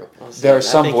entirely true. There are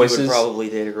some voices. You would probably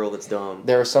date a girl that's dumb.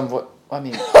 There are some. I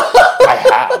mean, I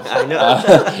have. I know.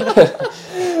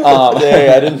 Dang,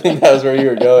 I didn't think that was where you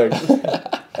were going.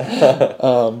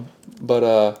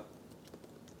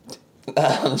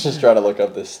 I'm just trying to look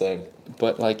up this thing.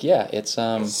 But it's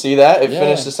See that? It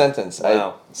finished the sentence.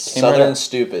 Wow. Southern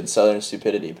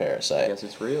stupidity parasite. I guess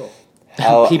it's real.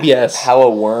 PBS. How a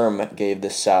worm gave the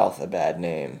South a bad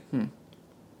name.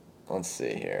 Let's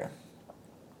see here.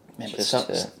 Man, Just but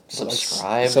to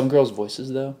subscribe. Some girls'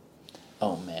 voices though.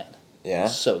 Oh man. Yeah.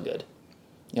 So good.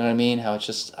 You know what I mean? How it's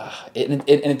just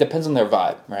it depends on their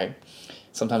vibe, right?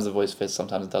 Sometimes the voice fits,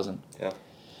 sometimes it doesn't. Yeah.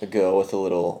 A girl with a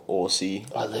little Aussie.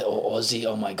 A little Aussie.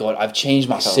 Oh my god! I've changed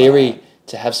my Siri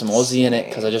to have some Aussie in it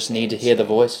because I just need to hear the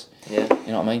voice. Yeah.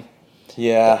 You know what I mean?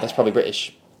 Yeah. That's probably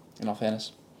British. In all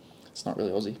fairness, it's not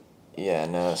really Aussie. Yeah.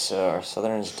 No. So our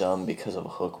Southern's dumb because of a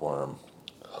hookworm.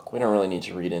 We don't really need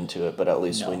to read into it, but at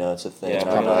least we know it's a thing. Yeah, I'm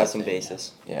probably has some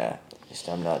basis. Yeah. At least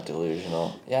I'm not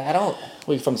delusional. Yeah, I don't.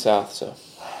 We're from the South, so.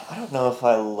 I don't know if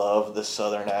I love the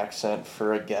Southern accent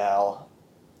for a gal.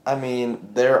 I mean,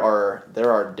 there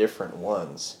are different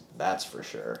ones, that's for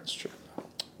sure. It's true.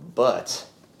 But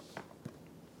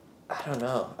I don't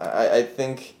know. I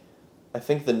think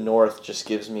the North just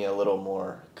gives me a little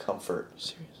more comfort.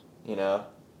 Serious.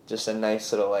 Just a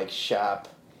nice little like sharp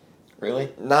Really?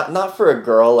 Not for a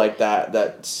girl like that.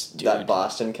 That Dude.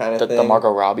 Boston kind of thing. The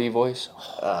Margot Robbie voice.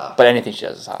 But anything she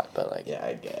does is hot. But like, Yeah,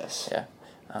 I guess. yeah.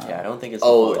 Yeah, I don't think it's the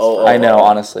voice. I know,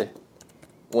 honestly.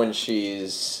 When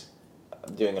she's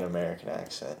doing an American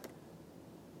accent.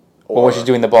 Or when she's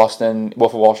doing the Boston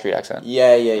Wolf of Wall Street accent.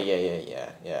 Yeah.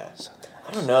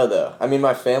 I don't know though. I mean,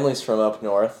 my family's from up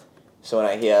north, so when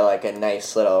I hear like a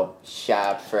nice little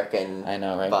sharp frickin', I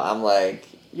know, right? But I'm like,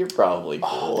 you're probably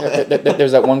cool.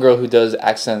 There's that one girl who does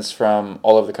accents from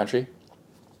all over the country.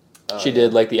 She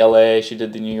did like the LA, she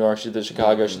did the New York, she did the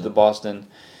Chicago, she did the Boston.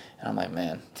 And I'm like,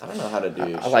 man. I don't know how to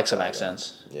do I like some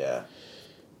accents. Yeah.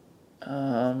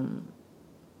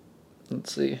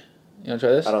 Let's see. You want to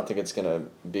try this? I don't think it's going to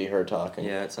be her talking.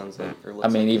 Yeah, it sounds like... I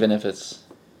mean, even if it's...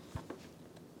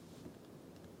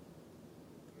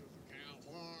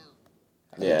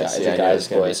 Yeah, it's see, a I know guy's it's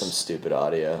going to be voice. some stupid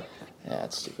audio. Yeah,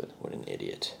 it's stupid. What an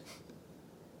idiot.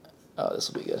 Oh,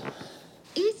 this will be good.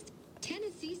 East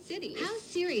Tennessee City. How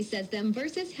Siri says them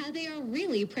versus how they are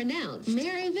really pronounced.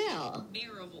 Maryville.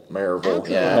 Maryville,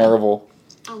 Okay. yeah. Maryville.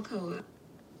 Alcoa.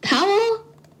 Powell.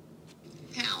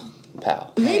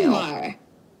 Pal. Linmar.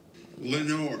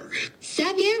 Lenore.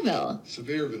 Savierville.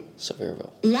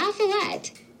 Sevierville.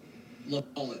 Lafayette.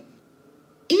 LaPollette.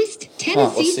 East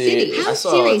Tennessee let's see. City. How I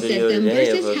saw Siri a says video them today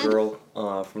of versus a how...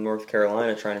 girl from North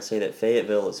Carolina trying to say that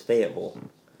Fayetteville is Fayetteville.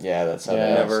 Yeah, that's how Yeah.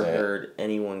 they I've never say it. heard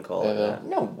anyone call it that.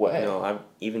 No way. No,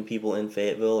 even people in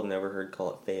Fayetteville have never heard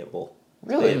call it Fayetteville.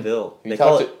 Really? Fayetteville. You They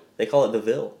call talked it the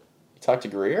Ville. You talked to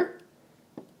Greer?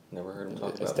 Never heard him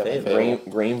talk It's about definitely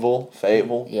Fayetteville. Greenville?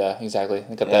 Fayetteville? Yeah, exactly.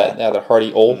 They got Yeah. that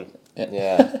hearty old.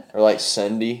 Yeah. Or like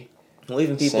Cindy. Well,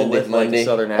 even people Sunday, with like Monday. a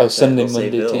southern Oh, accent Sunday, will say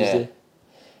Monday, Ville. Tuesday.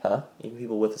 Huh? Even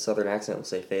people with a southern accent will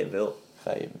say Fayetteville.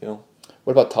 Fayetteville.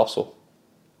 What about Topsail?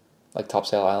 Like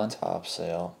Topsail Island?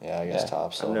 Topsail. Yeah, I guess Yeah.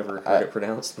 Topsail. I've never heard it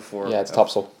pronounced before. Yeah, it's I've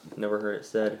Topsail. Never heard it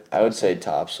said. I would say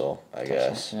Topsail, I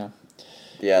guess. Yeah.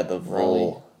 Yeah, the Raleigh.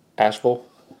 roll. Asheville.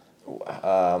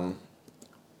 What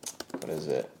is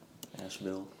it?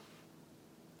 Asheville.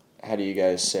 How do you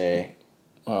guys say?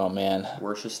 Oh, man.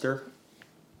 Worcester.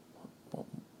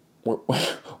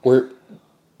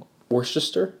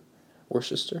 Worcester?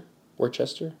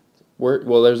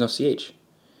 Well, there's no CH.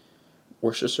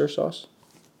 Worcestershire sauce?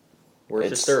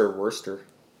 Worcester or Worcester?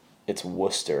 It's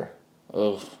Worcester.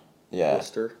 Oh, Yeah.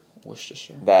 Worcester.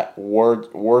 Worcestershire. That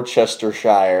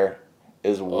Worcestershire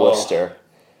is Worcester.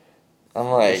 I'm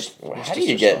like, how do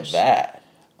you Worcestershire get sauce. that?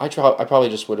 I probably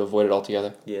just would avoid it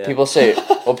altogether. Yeah. People say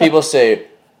Worcestershire.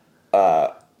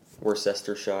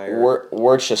 Worcestershire.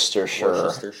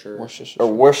 Worcestershire. Worcestershire.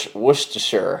 Or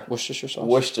Worcestershire. Worcestershire sauce.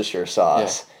 Worcestershire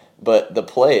sauce. But the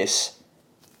place,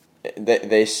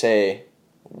 they say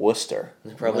Worcester.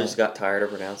 They probably just got tired of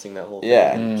pronouncing that whole thing.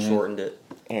 Yeah. And Mhm. shortened it.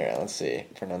 Here, let's see.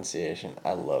 Pronunciation.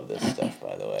 I love this stuff,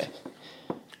 by the way.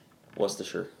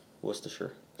 Worcestershire. See,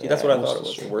 Yeah, that's what I thought it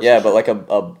was. Worcestershire. Yeah, but like a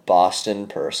Boston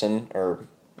person or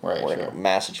Right, or sure.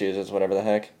 Massachusetts, whatever the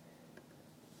heck.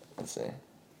 Let's see.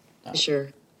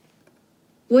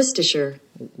 Worcestershire.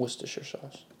 Worcestershire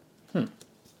sauce.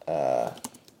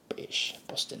 Bish.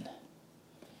 Boston.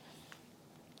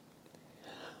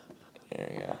 There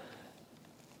you go.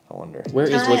 I wonder. Where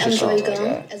is Hi, I'm Worcestershire? going Oh, gone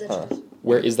okay. as a Huh.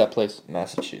 Where is that place?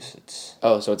 Massachusetts.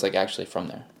 Oh, so it's like actually from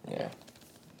there. Yeah.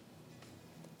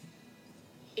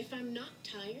 If I'm not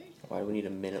tired, Why do we need a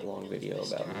minute-long video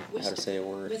about how to say a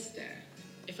word? Worcester.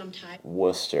 If I'm tired,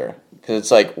 Worcester, because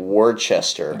it's like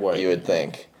Worcester. Right. You would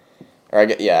think, or I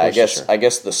guess Worcestershire. I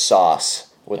guess the sauce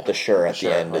with Yeah. the sure at Sure,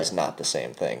 the end is right. not the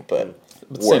same thing, but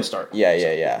But same start.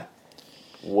 Yeah.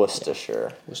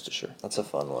 Worcestershire. Worcestershire. That's a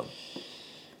fun one.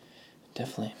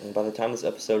 Definitely. And by the time this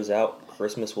episode is out,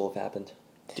 Christmas will have happened.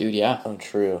 Dude, yeah. Oh,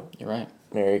 true. You're right.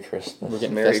 Merry We're Christmas.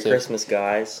 getting Merry festive. Christmas,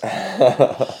 guys.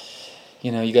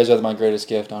 You know, you guys are my greatest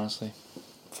gift, honestly.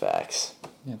 Facts.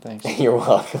 Yeah, thanks. You're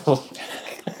welcome.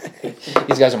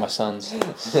 These guys are my sons.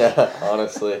 Yeah,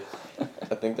 honestly.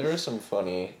 I think there are some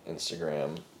funny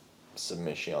Instagram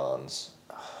submissions.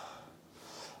 I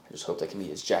just hope they can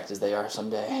be as jacked as they are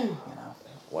someday. You know.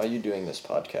 Why are you doing this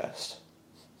podcast?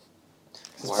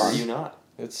 Why are you not?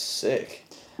 It's sick.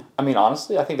 I mean,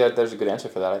 honestly, I think that there's a good answer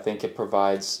for that. I think it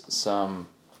provides some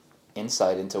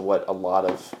insight into what a lot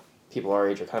of people our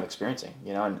age are kind of experiencing,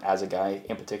 you know, and as a guy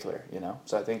in particular, you know.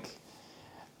 So I think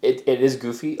it is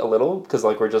goofy a little because,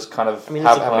 like, we're just kind of I mean,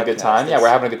 it's a having a good podcast. time. Yeah, It's, we're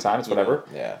having a good time. It's you know, whatever.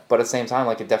 Yeah, But at the same time,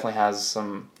 like, it definitely has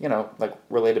some, you know, like,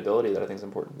 relatability that I think is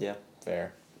important. Yeah.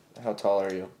 fair. How tall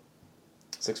are you?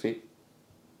 6 feet.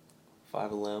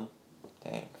 5'11".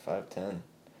 Dang, 5'10".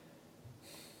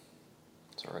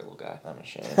 It's alright, little guy. I'm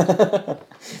ashamed.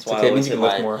 That's why okay, I it means always you hit can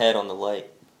lift my more. head on the light.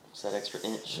 It's that extra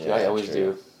inch. Yeah. I always true.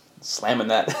 do. slamming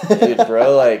that. Dude,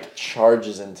 bro, like,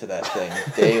 charges into that thing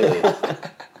daily.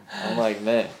 I'm like,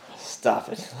 man, stop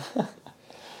it.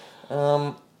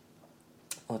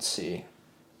 Let's see.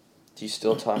 Do you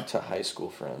still talk to high school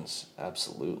friends?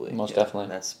 Absolutely. Most definitely.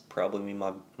 That's probably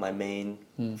my main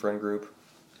friend group.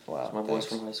 Wow. My boys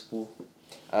from high school.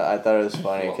 I thought it was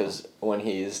funny because when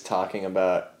he's talking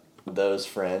about those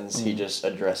friends, he just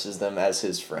addresses them as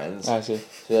his friends. I see. So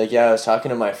he's like, yeah, I was talking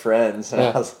to my friends, and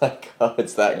Yeah. I was like, oh,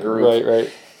 it's that group.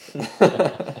 Right.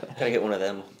 Gotta get one of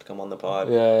them to come on the pod.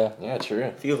 Yeah. Yeah, true.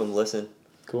 A few of them listen.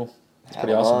 Cool. It's Have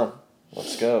pretty him awesome. on.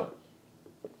 Let's go.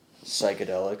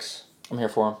 Psychedelics. I'm here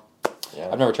for him. Yeah.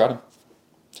 I've never tried him,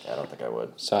 I don't think I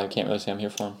would. so I can't really say I'm here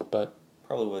for him. But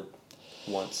Probably would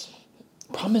once.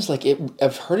 problem is, like,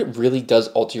 I've heard it really does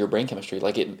alter your brain chemistry.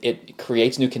 Like, it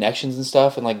creates new connections and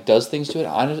stuff, and like does things to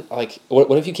it. Like,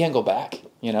 what if you can't go back?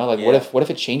 You know, like Yeah. what if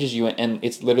it changes you and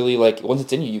it's literally like once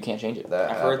it's in you, you can't change it.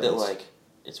 That I've heard that happens. like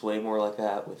it's way more like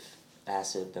that with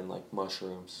acid than like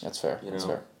mushrooms. That's fair. You That's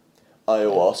know? fair.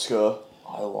 Ayahuasca.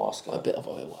 Ayahuasca. A bit of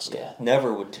ayahuasca. Yeah.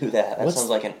 Never would do that. That What's- sounds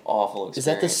like an awful experience. Is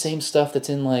that the same stuff that's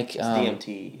in like It's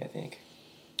DMT, I think.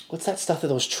 what's that stuff that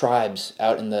those tribes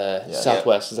out in the Yeah.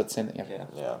 Southwest? Is that the same thing? Yeah.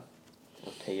 Yeah.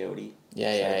 Or peyote.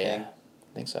 Yeah. Same thing.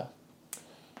 I think so.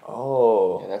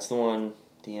 Oh. Yeah, that's the one.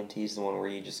 DMT is the one where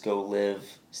you just go live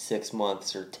 6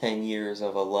 months or 10 years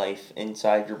of a life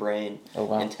inside your brain Oh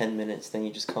wow. in 10 minutes. Then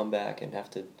you just come back and have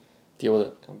to Deal with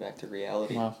it. come back to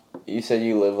reality. Wow. You said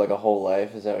you live like a whole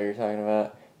life. Is that what you're talking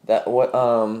about? That what?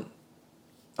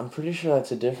 I'm pretty sure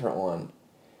that's a different one.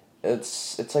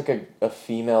 It's like a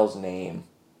female's name.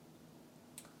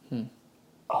 Hmm.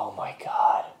 Oh my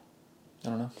god. I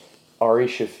don't know. Ari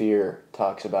Shafir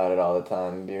talks about it all the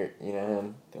time. You know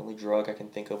him? The only drug I can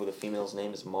think of with a female's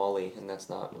name is Molly, and that's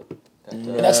not what that does.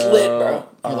 And that's lit, bro.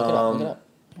 Here, look it up. Look it up.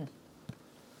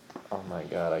 Oh my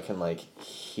god, I can like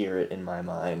hear it in my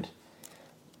mind.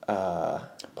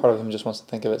 Part of him just wants to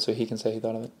think of it so he can say he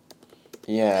thought of it.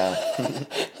 Yeah.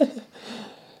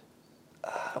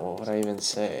 What would I even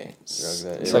say? Drug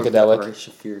that It's is. like psychedelic. Ari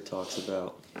Shafir talks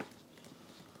about.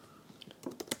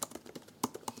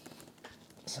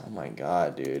 Oh my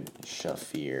god, dude.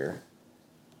 Shafir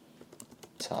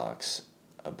talks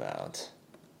about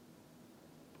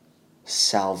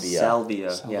salvia.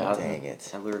 Salvia. Salvia. Yeah, Dang it.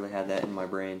 I literally had that in my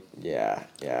brain. Yeah.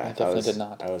 I definitely did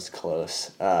not. I was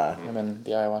close. I'm in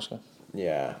the ayahuasca.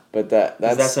 Yeah, but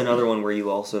that's Another one where you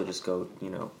also just go,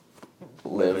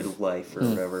 live live life or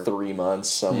whatever. 3 months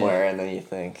somewhere, and then you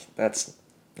think that's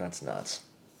nuts.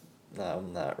 No,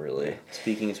 not really.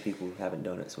 Speaking as people who haven't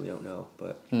done it, so we don't know,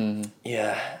 but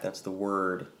Yeah, that's the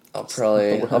word. I'll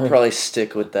probably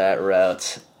stick with that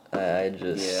route.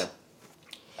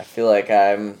 I feel like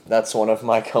that's one of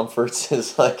my comforts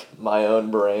is like my own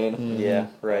brain. Yeah,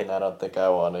 right. And I don't think I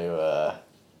want to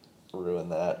ruin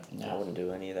that. I wouldn't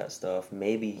do any of that stuff.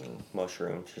 Maybe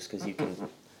mushrooms, just because you can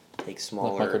take Like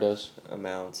smaller microdose.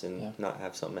 amounts and Yeah. not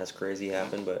have something as crazy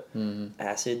happen. But Mm-hmm.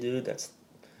 acid, dude,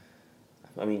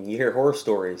 you hear horror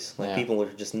stories. Like, Yeah. people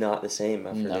are just not the same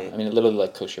after No, they... I mean it literally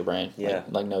like cooks your brain. Yeah.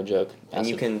 Like no joke. and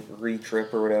you Acid. can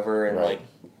re-trip or whatever, and, Right.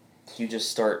 you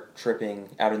just start tripping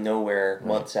out of nowhere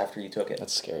months after you took it.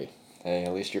 That's scary. Hey,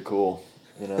 at least you're cool.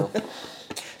 You know.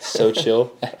 So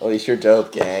chill. At least you're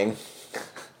dope, gang.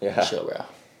 Yeah. Chill, bro.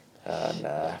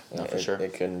 Nah. No, for sure.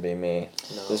 It couldn't be me.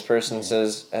 No. This person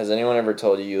says, has anyone ever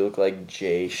told you look like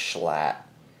Jay Schlatt?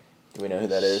 Do we know who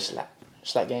that is?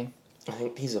 Schlatt gang. I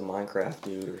think he's a Minecraft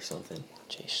dude or something.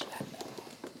 Jay Schlatt.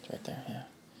 It's right there. Yeah.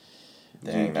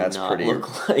 Dang, do that's not pretty.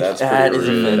 look like that's that. pretty Is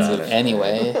rude, offensive. honestly.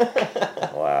 Anyway,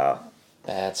 Wow.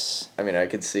 that's I mean, I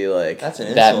could see like. That's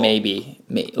an that insult. maybe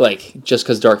like just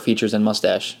because dark features and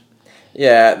mustache.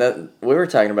 Yeah, that we were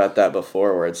talking about that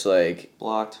before, where it's like,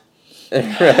 Blocked.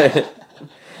 right?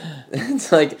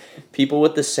 It's like people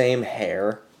with the same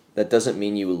hair. That doesn't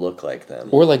mean you look like them.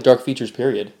 Or like dark features.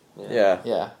 Period. Yeah.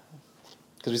 Yeah.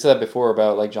 Because we said that before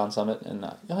about like John Summit and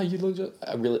you look.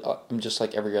 I'm just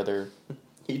like every other.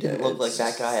 He didn't look like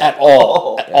that guy At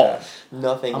all. At Yeah. all.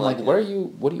 Nothing I'm like like,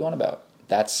 him. what are you on about?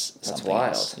 That's something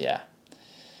wild. else. Yeah.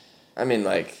 I mean,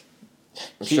 like,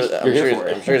 I'm You're sure, here for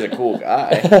it. I'm sure he's a cool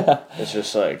guy. It's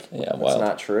just like, Yeah, that's wild.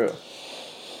 not true.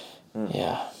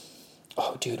 Yeah.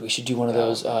 Oh, dude, we should do one of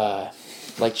those,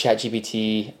 like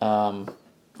ChatGPT,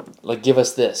 like give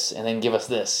us this and then give us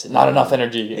this. Not enough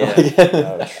energy. Yeah.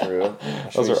 Oh, true.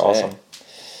 What should Those we are say?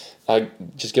 awesome.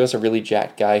 Just give us a really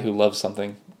jacked guy who loves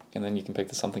something, and then you can pick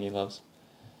the something he loves.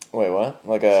 Wait, what?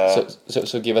 Like a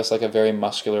So give us like a very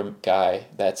muscular guy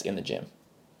that's in the gym.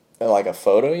 like a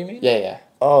photo? You mean? Yeah.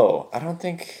 Oh, I don't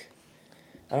think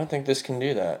this can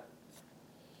do that.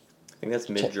 think that's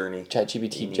mid-journey.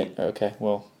 ChatGPT. Okay,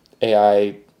 well,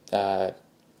 AI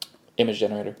image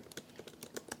generator.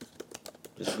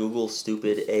 Just Google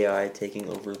stupid AI taking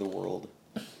over the world.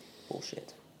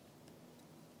 Bullshit.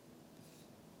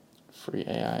 Free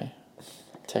AI.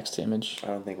 Text to image. I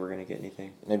don't think we're going to get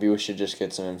anything. Maybe we should just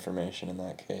get some information in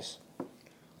that case.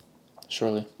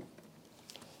 Surely.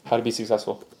 How to be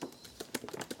successful.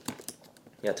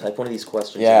 Yeah, type one of these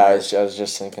questions. Yeah, I in was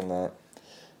just thinking that.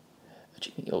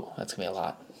 Oh, that's going to be a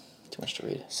lot. Too much to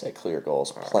read. Set clear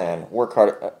goals. Plan. Work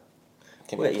hard.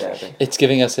 Give me Wait, a yeah, I break. think. It's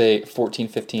giving us a 14,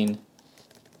 15...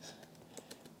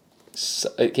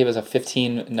 It gave us a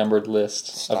 15 numbered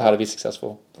list of how to be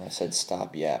successful. I said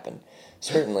stop yapping.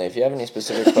 Certainly, if you have any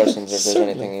specific questions or if there's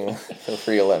anything you feel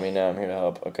free to let me know. I'm here to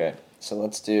help. Okay, so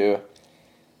let's do.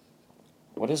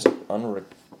 What is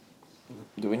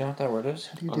Do we know what that word is?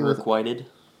 Unrequited.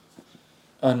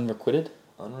 Unrequited?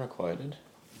 Unrequited.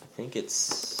 I think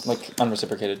it's... Like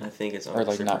unreciprocated. I think it's Or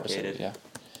like not unreciprocated. reciprocated, yeah.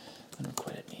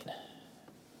 Unrequited mean.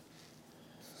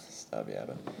 Stop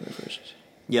yapping.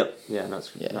 Yep. Yeah,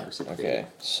 not Yeah. reciprocated. Okay,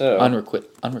 so. Unrequited?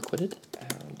 How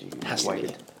do you Has to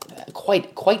be.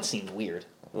 Quite seemed weird.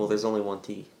 Well, there's only one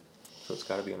T, so it's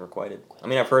got to be unrequited. I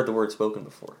mean, I've heard the word spoken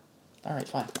before. All right,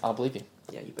 fine. I'll believe you.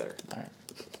 Yeah, you better. All right.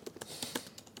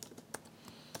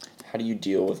 How do you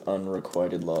deal with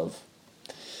unrequited love?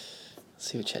 Let's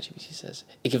see what ChatGPT says.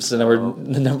 It gives us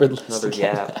the numbered list. Another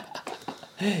again. yap.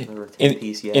 Another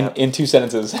 10-piece yap. In 2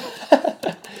 sentences.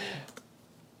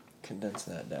 Condense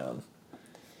that down.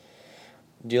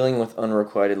 Dealing with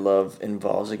unrequited love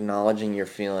involves acknowledging your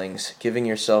feelings, giving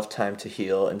yourself time to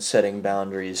heal, and setting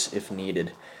boundaries if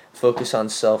needed. Focus on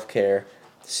self-care,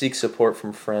 seek support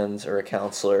from friends or a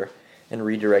counselor, and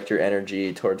redirect your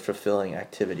energy toward fulfilling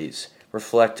activities.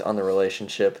 Reflect on the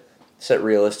relationship, set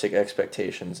realistic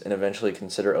expectations, and eventually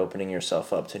consider opening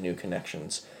yourself up to new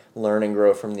connections. Learn and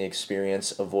grow from the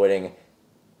experience, avoiding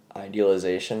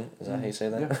idealization. Is that how you say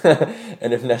that? Yeah.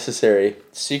 And if necessary,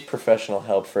 seek professional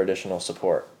help for additional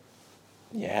support.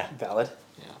 Yeah. Valid.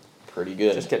 Yeah. Pretty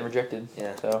good. Just getting rejected.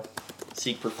 Yeah. So.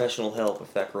 Seek professional help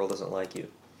if that girl doesn't like you.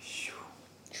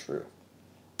 True.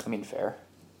 I mean, fair.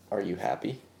 Are you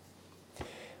happy?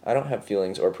 I don't have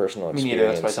feelings or personal Me neither,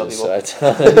 experiences. that's what I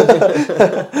tell people.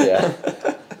 Yeah.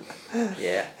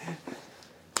 Yeah.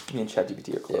 Me and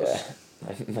ChatGPT are close. Yeah.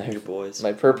 Your boys.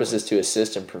 My purpose is to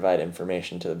assist and provide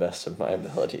information to the best of my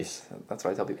abilities. That's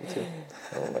what I tell people too.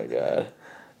 Oh my god.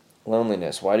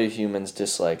 Loneliness. Why do humans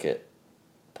dislike it?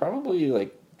 Probably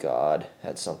like God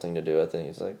had something to do with it.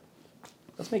 He's like,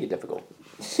 Let's make it difficult.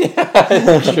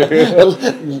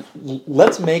 true.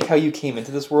 Let's make how you came into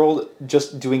this world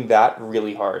just doing that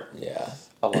really hard. Yeah.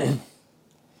 Alone.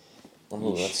 Ooh,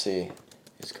 let's see.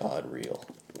 Is God real?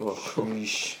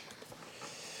 Yeesh.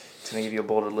 It's going to give you a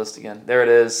bolded list again. There it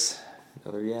is.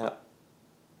 Another yap.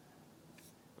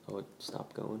 Oh, it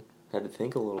stopped going. Had to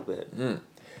think a little bit.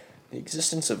 The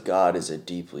existence of God is a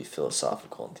deeply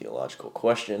philosophical and theological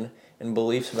question, and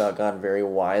beliefs about God vary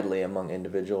widely among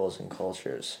individuals and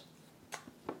cultures.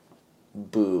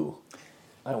 Boo.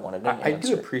 I wanted an I do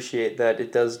answer. appreciate that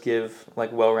it does give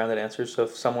like well-rounded answers. So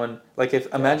if someone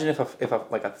imagine if a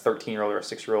like a 13-year-old or a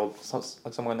 6-year-old,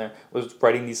 like someone there was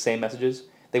writing these same messages,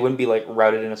 they wouldn't be like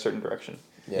routed in a certain direction.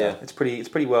 Yeah. It's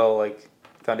pretty well like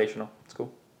foundational. It's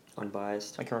cool.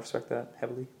 Unbiased. I can respect that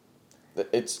heavily.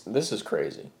 This is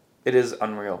crazy. It is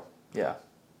unreal. Yeah.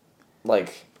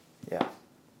 Like, Yeah.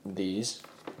 these.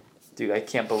 Dude, I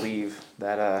can't believe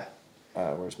that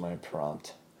Where's my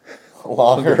prompt?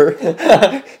 Longer.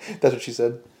 That's what she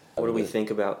said. What do we think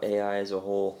about AI as a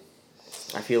whole?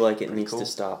 I feel like it needs cool. to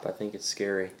stop. I think it's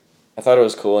scary. I thought it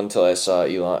was cool until I saw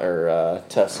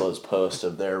Tesla's post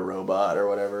of their robot or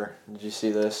whatever. Did you see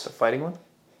this? The fighting one?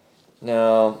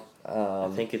 No. I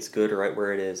think it's good right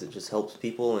where it is. It just helps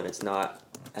people, and it's not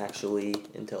actually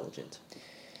intelligent.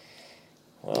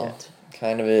 Well, Yet.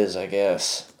 kind of is, I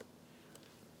guess.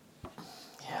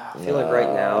 Yeah. I feel like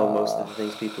right now most of the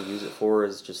things people use it for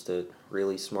is just a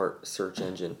really smart search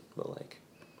engine. But like,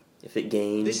 if it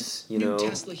gains, This you new know,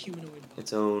 Tesla humanoid.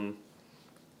 its own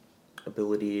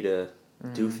ability to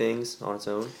do things on its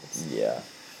own, Yeah.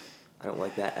 I don't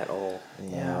like that at all.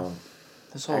 Yeah.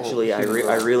 This whole Actually, I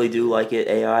human really do like it.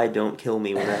 AI, don't kill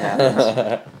me when that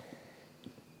happens.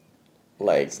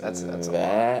 Like, That's a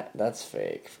lot. that's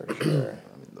fake, for sure.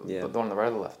 Yeah. The one on the right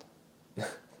or the left?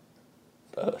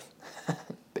 Both.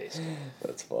 Based.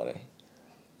 That's funny.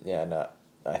 Yeah, no,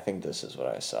 I think this is what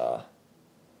I saw.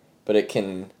 But it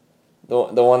can...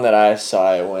 The one that I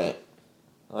saw, it went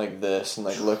like this and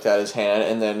like looked at his hand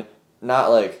and then not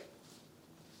like...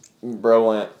 Bro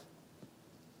went...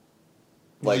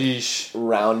 Like, Yeesh.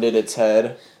 rounded its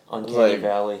head Uncanny Like-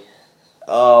 Valley.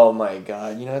 Oh my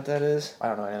god, you know what that is? I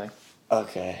don't know anything.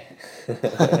 Okay.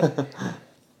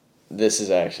 This is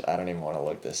actually, I don't even want to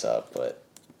look this up, but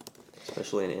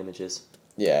Especially in images.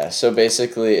 yeah, so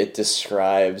basically it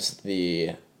describes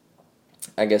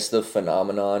I guess the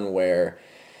phenomenon where,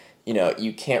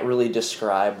 you can't really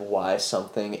describe why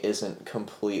something isn't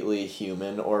completely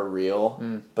human or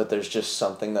real, but there's just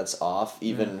something that's off,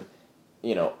 even,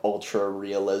 ultra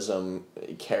realism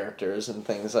characters and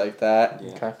things like that.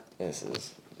 Yeah. Okay. This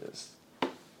is just,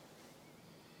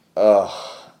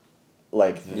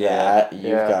 like that, you've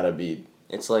Yeah. got to be,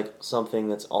 It's like something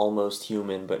that's almost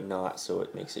human but not, so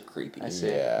it makes it creepy. I see.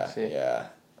 yeah, I see. yeah.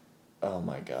 Oh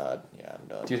my god, yeah, I'm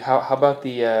done. Dude, how about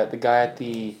the guy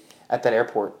at that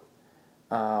airport?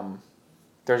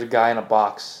 There's a guy in a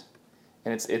box,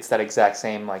 and it's that exact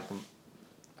same like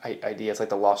idea. It's like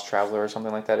the Lost Traveler or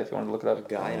something like that. If you want to look it A up.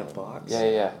 guy in a box.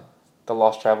 Yeah. The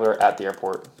Lost Traveler at the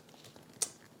airport.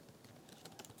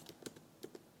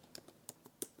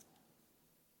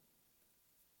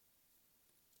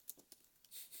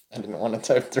 I didn't want to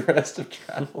type the rest of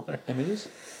Traveler. Images.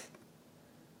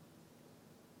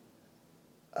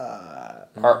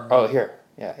 Here.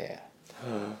 Yeah.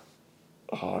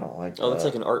 Oh, I don't like that. Oh, that's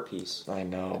like an art piece. I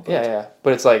know. But Yeah.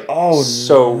 But it's like Oh,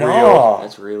 so no. real.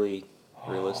 That's really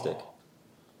realistic.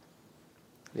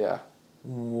 Yeah,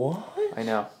 What? I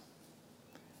know.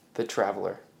 The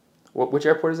Traveler. Which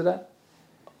airport is it at?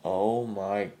 Oh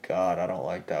my god, I don't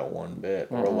like that one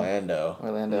bit. Orlando.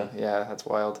 Orlando. Yeah, that's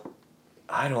wild.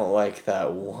 I don't like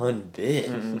that one bit.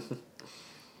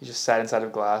 He just sat inside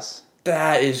of glass.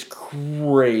 That is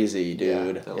crazy,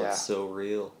 dude. That Yeah. looks so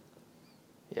real.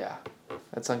 Yeah,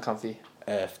 that's uncomfy.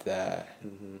 F that.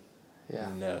 Yeah.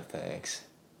 No thanks.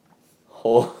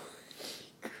 Holy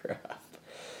crap.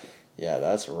 Yeah,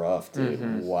 that's rough,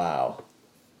 dude. Wow.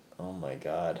 Oh my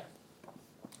god.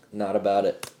 Not about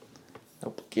it.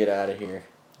 Nope. Get out of here.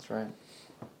 That's right.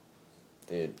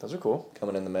 Dude, Those are cool.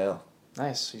 coming in the mail.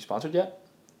 Nice. You sponsored yet?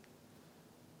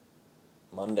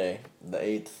 Monday, the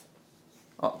 8th.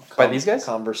 Oh, by these guys?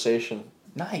 Conversation.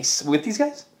 Nice. With these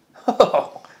guys?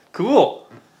 Oh, cool.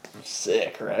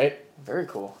 Sick, right? Very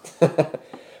cool.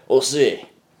 We'll see.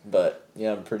 But,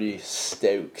 yeah, I'm pretty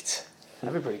stoked.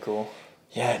 That'd be pretty cool.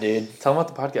 Yeah, dude. Tell them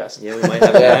about the podcast. Yeah, we might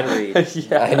have an ad read.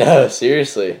 Yeah. I know,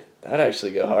 seriously. That'd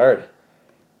actually go hard.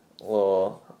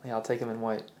 Well, Yeah, I'll take them in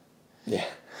white. yeah.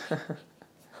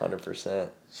 100%.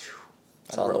 It's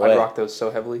I'd on the I'd way. rock those so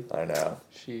heavily. I know.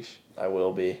 Sheesh. I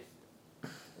will be.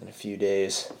 In a few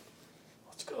days.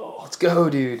 Let's go. Let's go,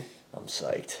 dude. I'm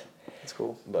psyched. That's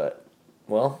cool. But,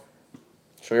 well,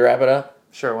 should we wrap it up?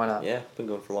 Sure, why not? Yeah, been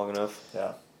going for long enough.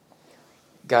 Yeah.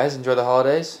 Guys, enjoy the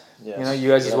holidays. Yes. You know, you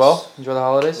guys as Yes. well. Enjoy the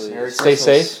holidays. Please. Merry Stay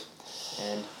Christmas. safe.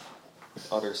 And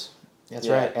others. That's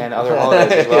Yeah. right. And other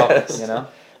holidays as well. Yes. You know?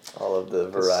 All of the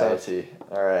Good stuff. variety.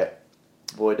 All right.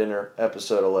 Boy Dinner,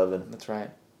 episode 11. That's right.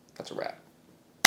 That's a wrap.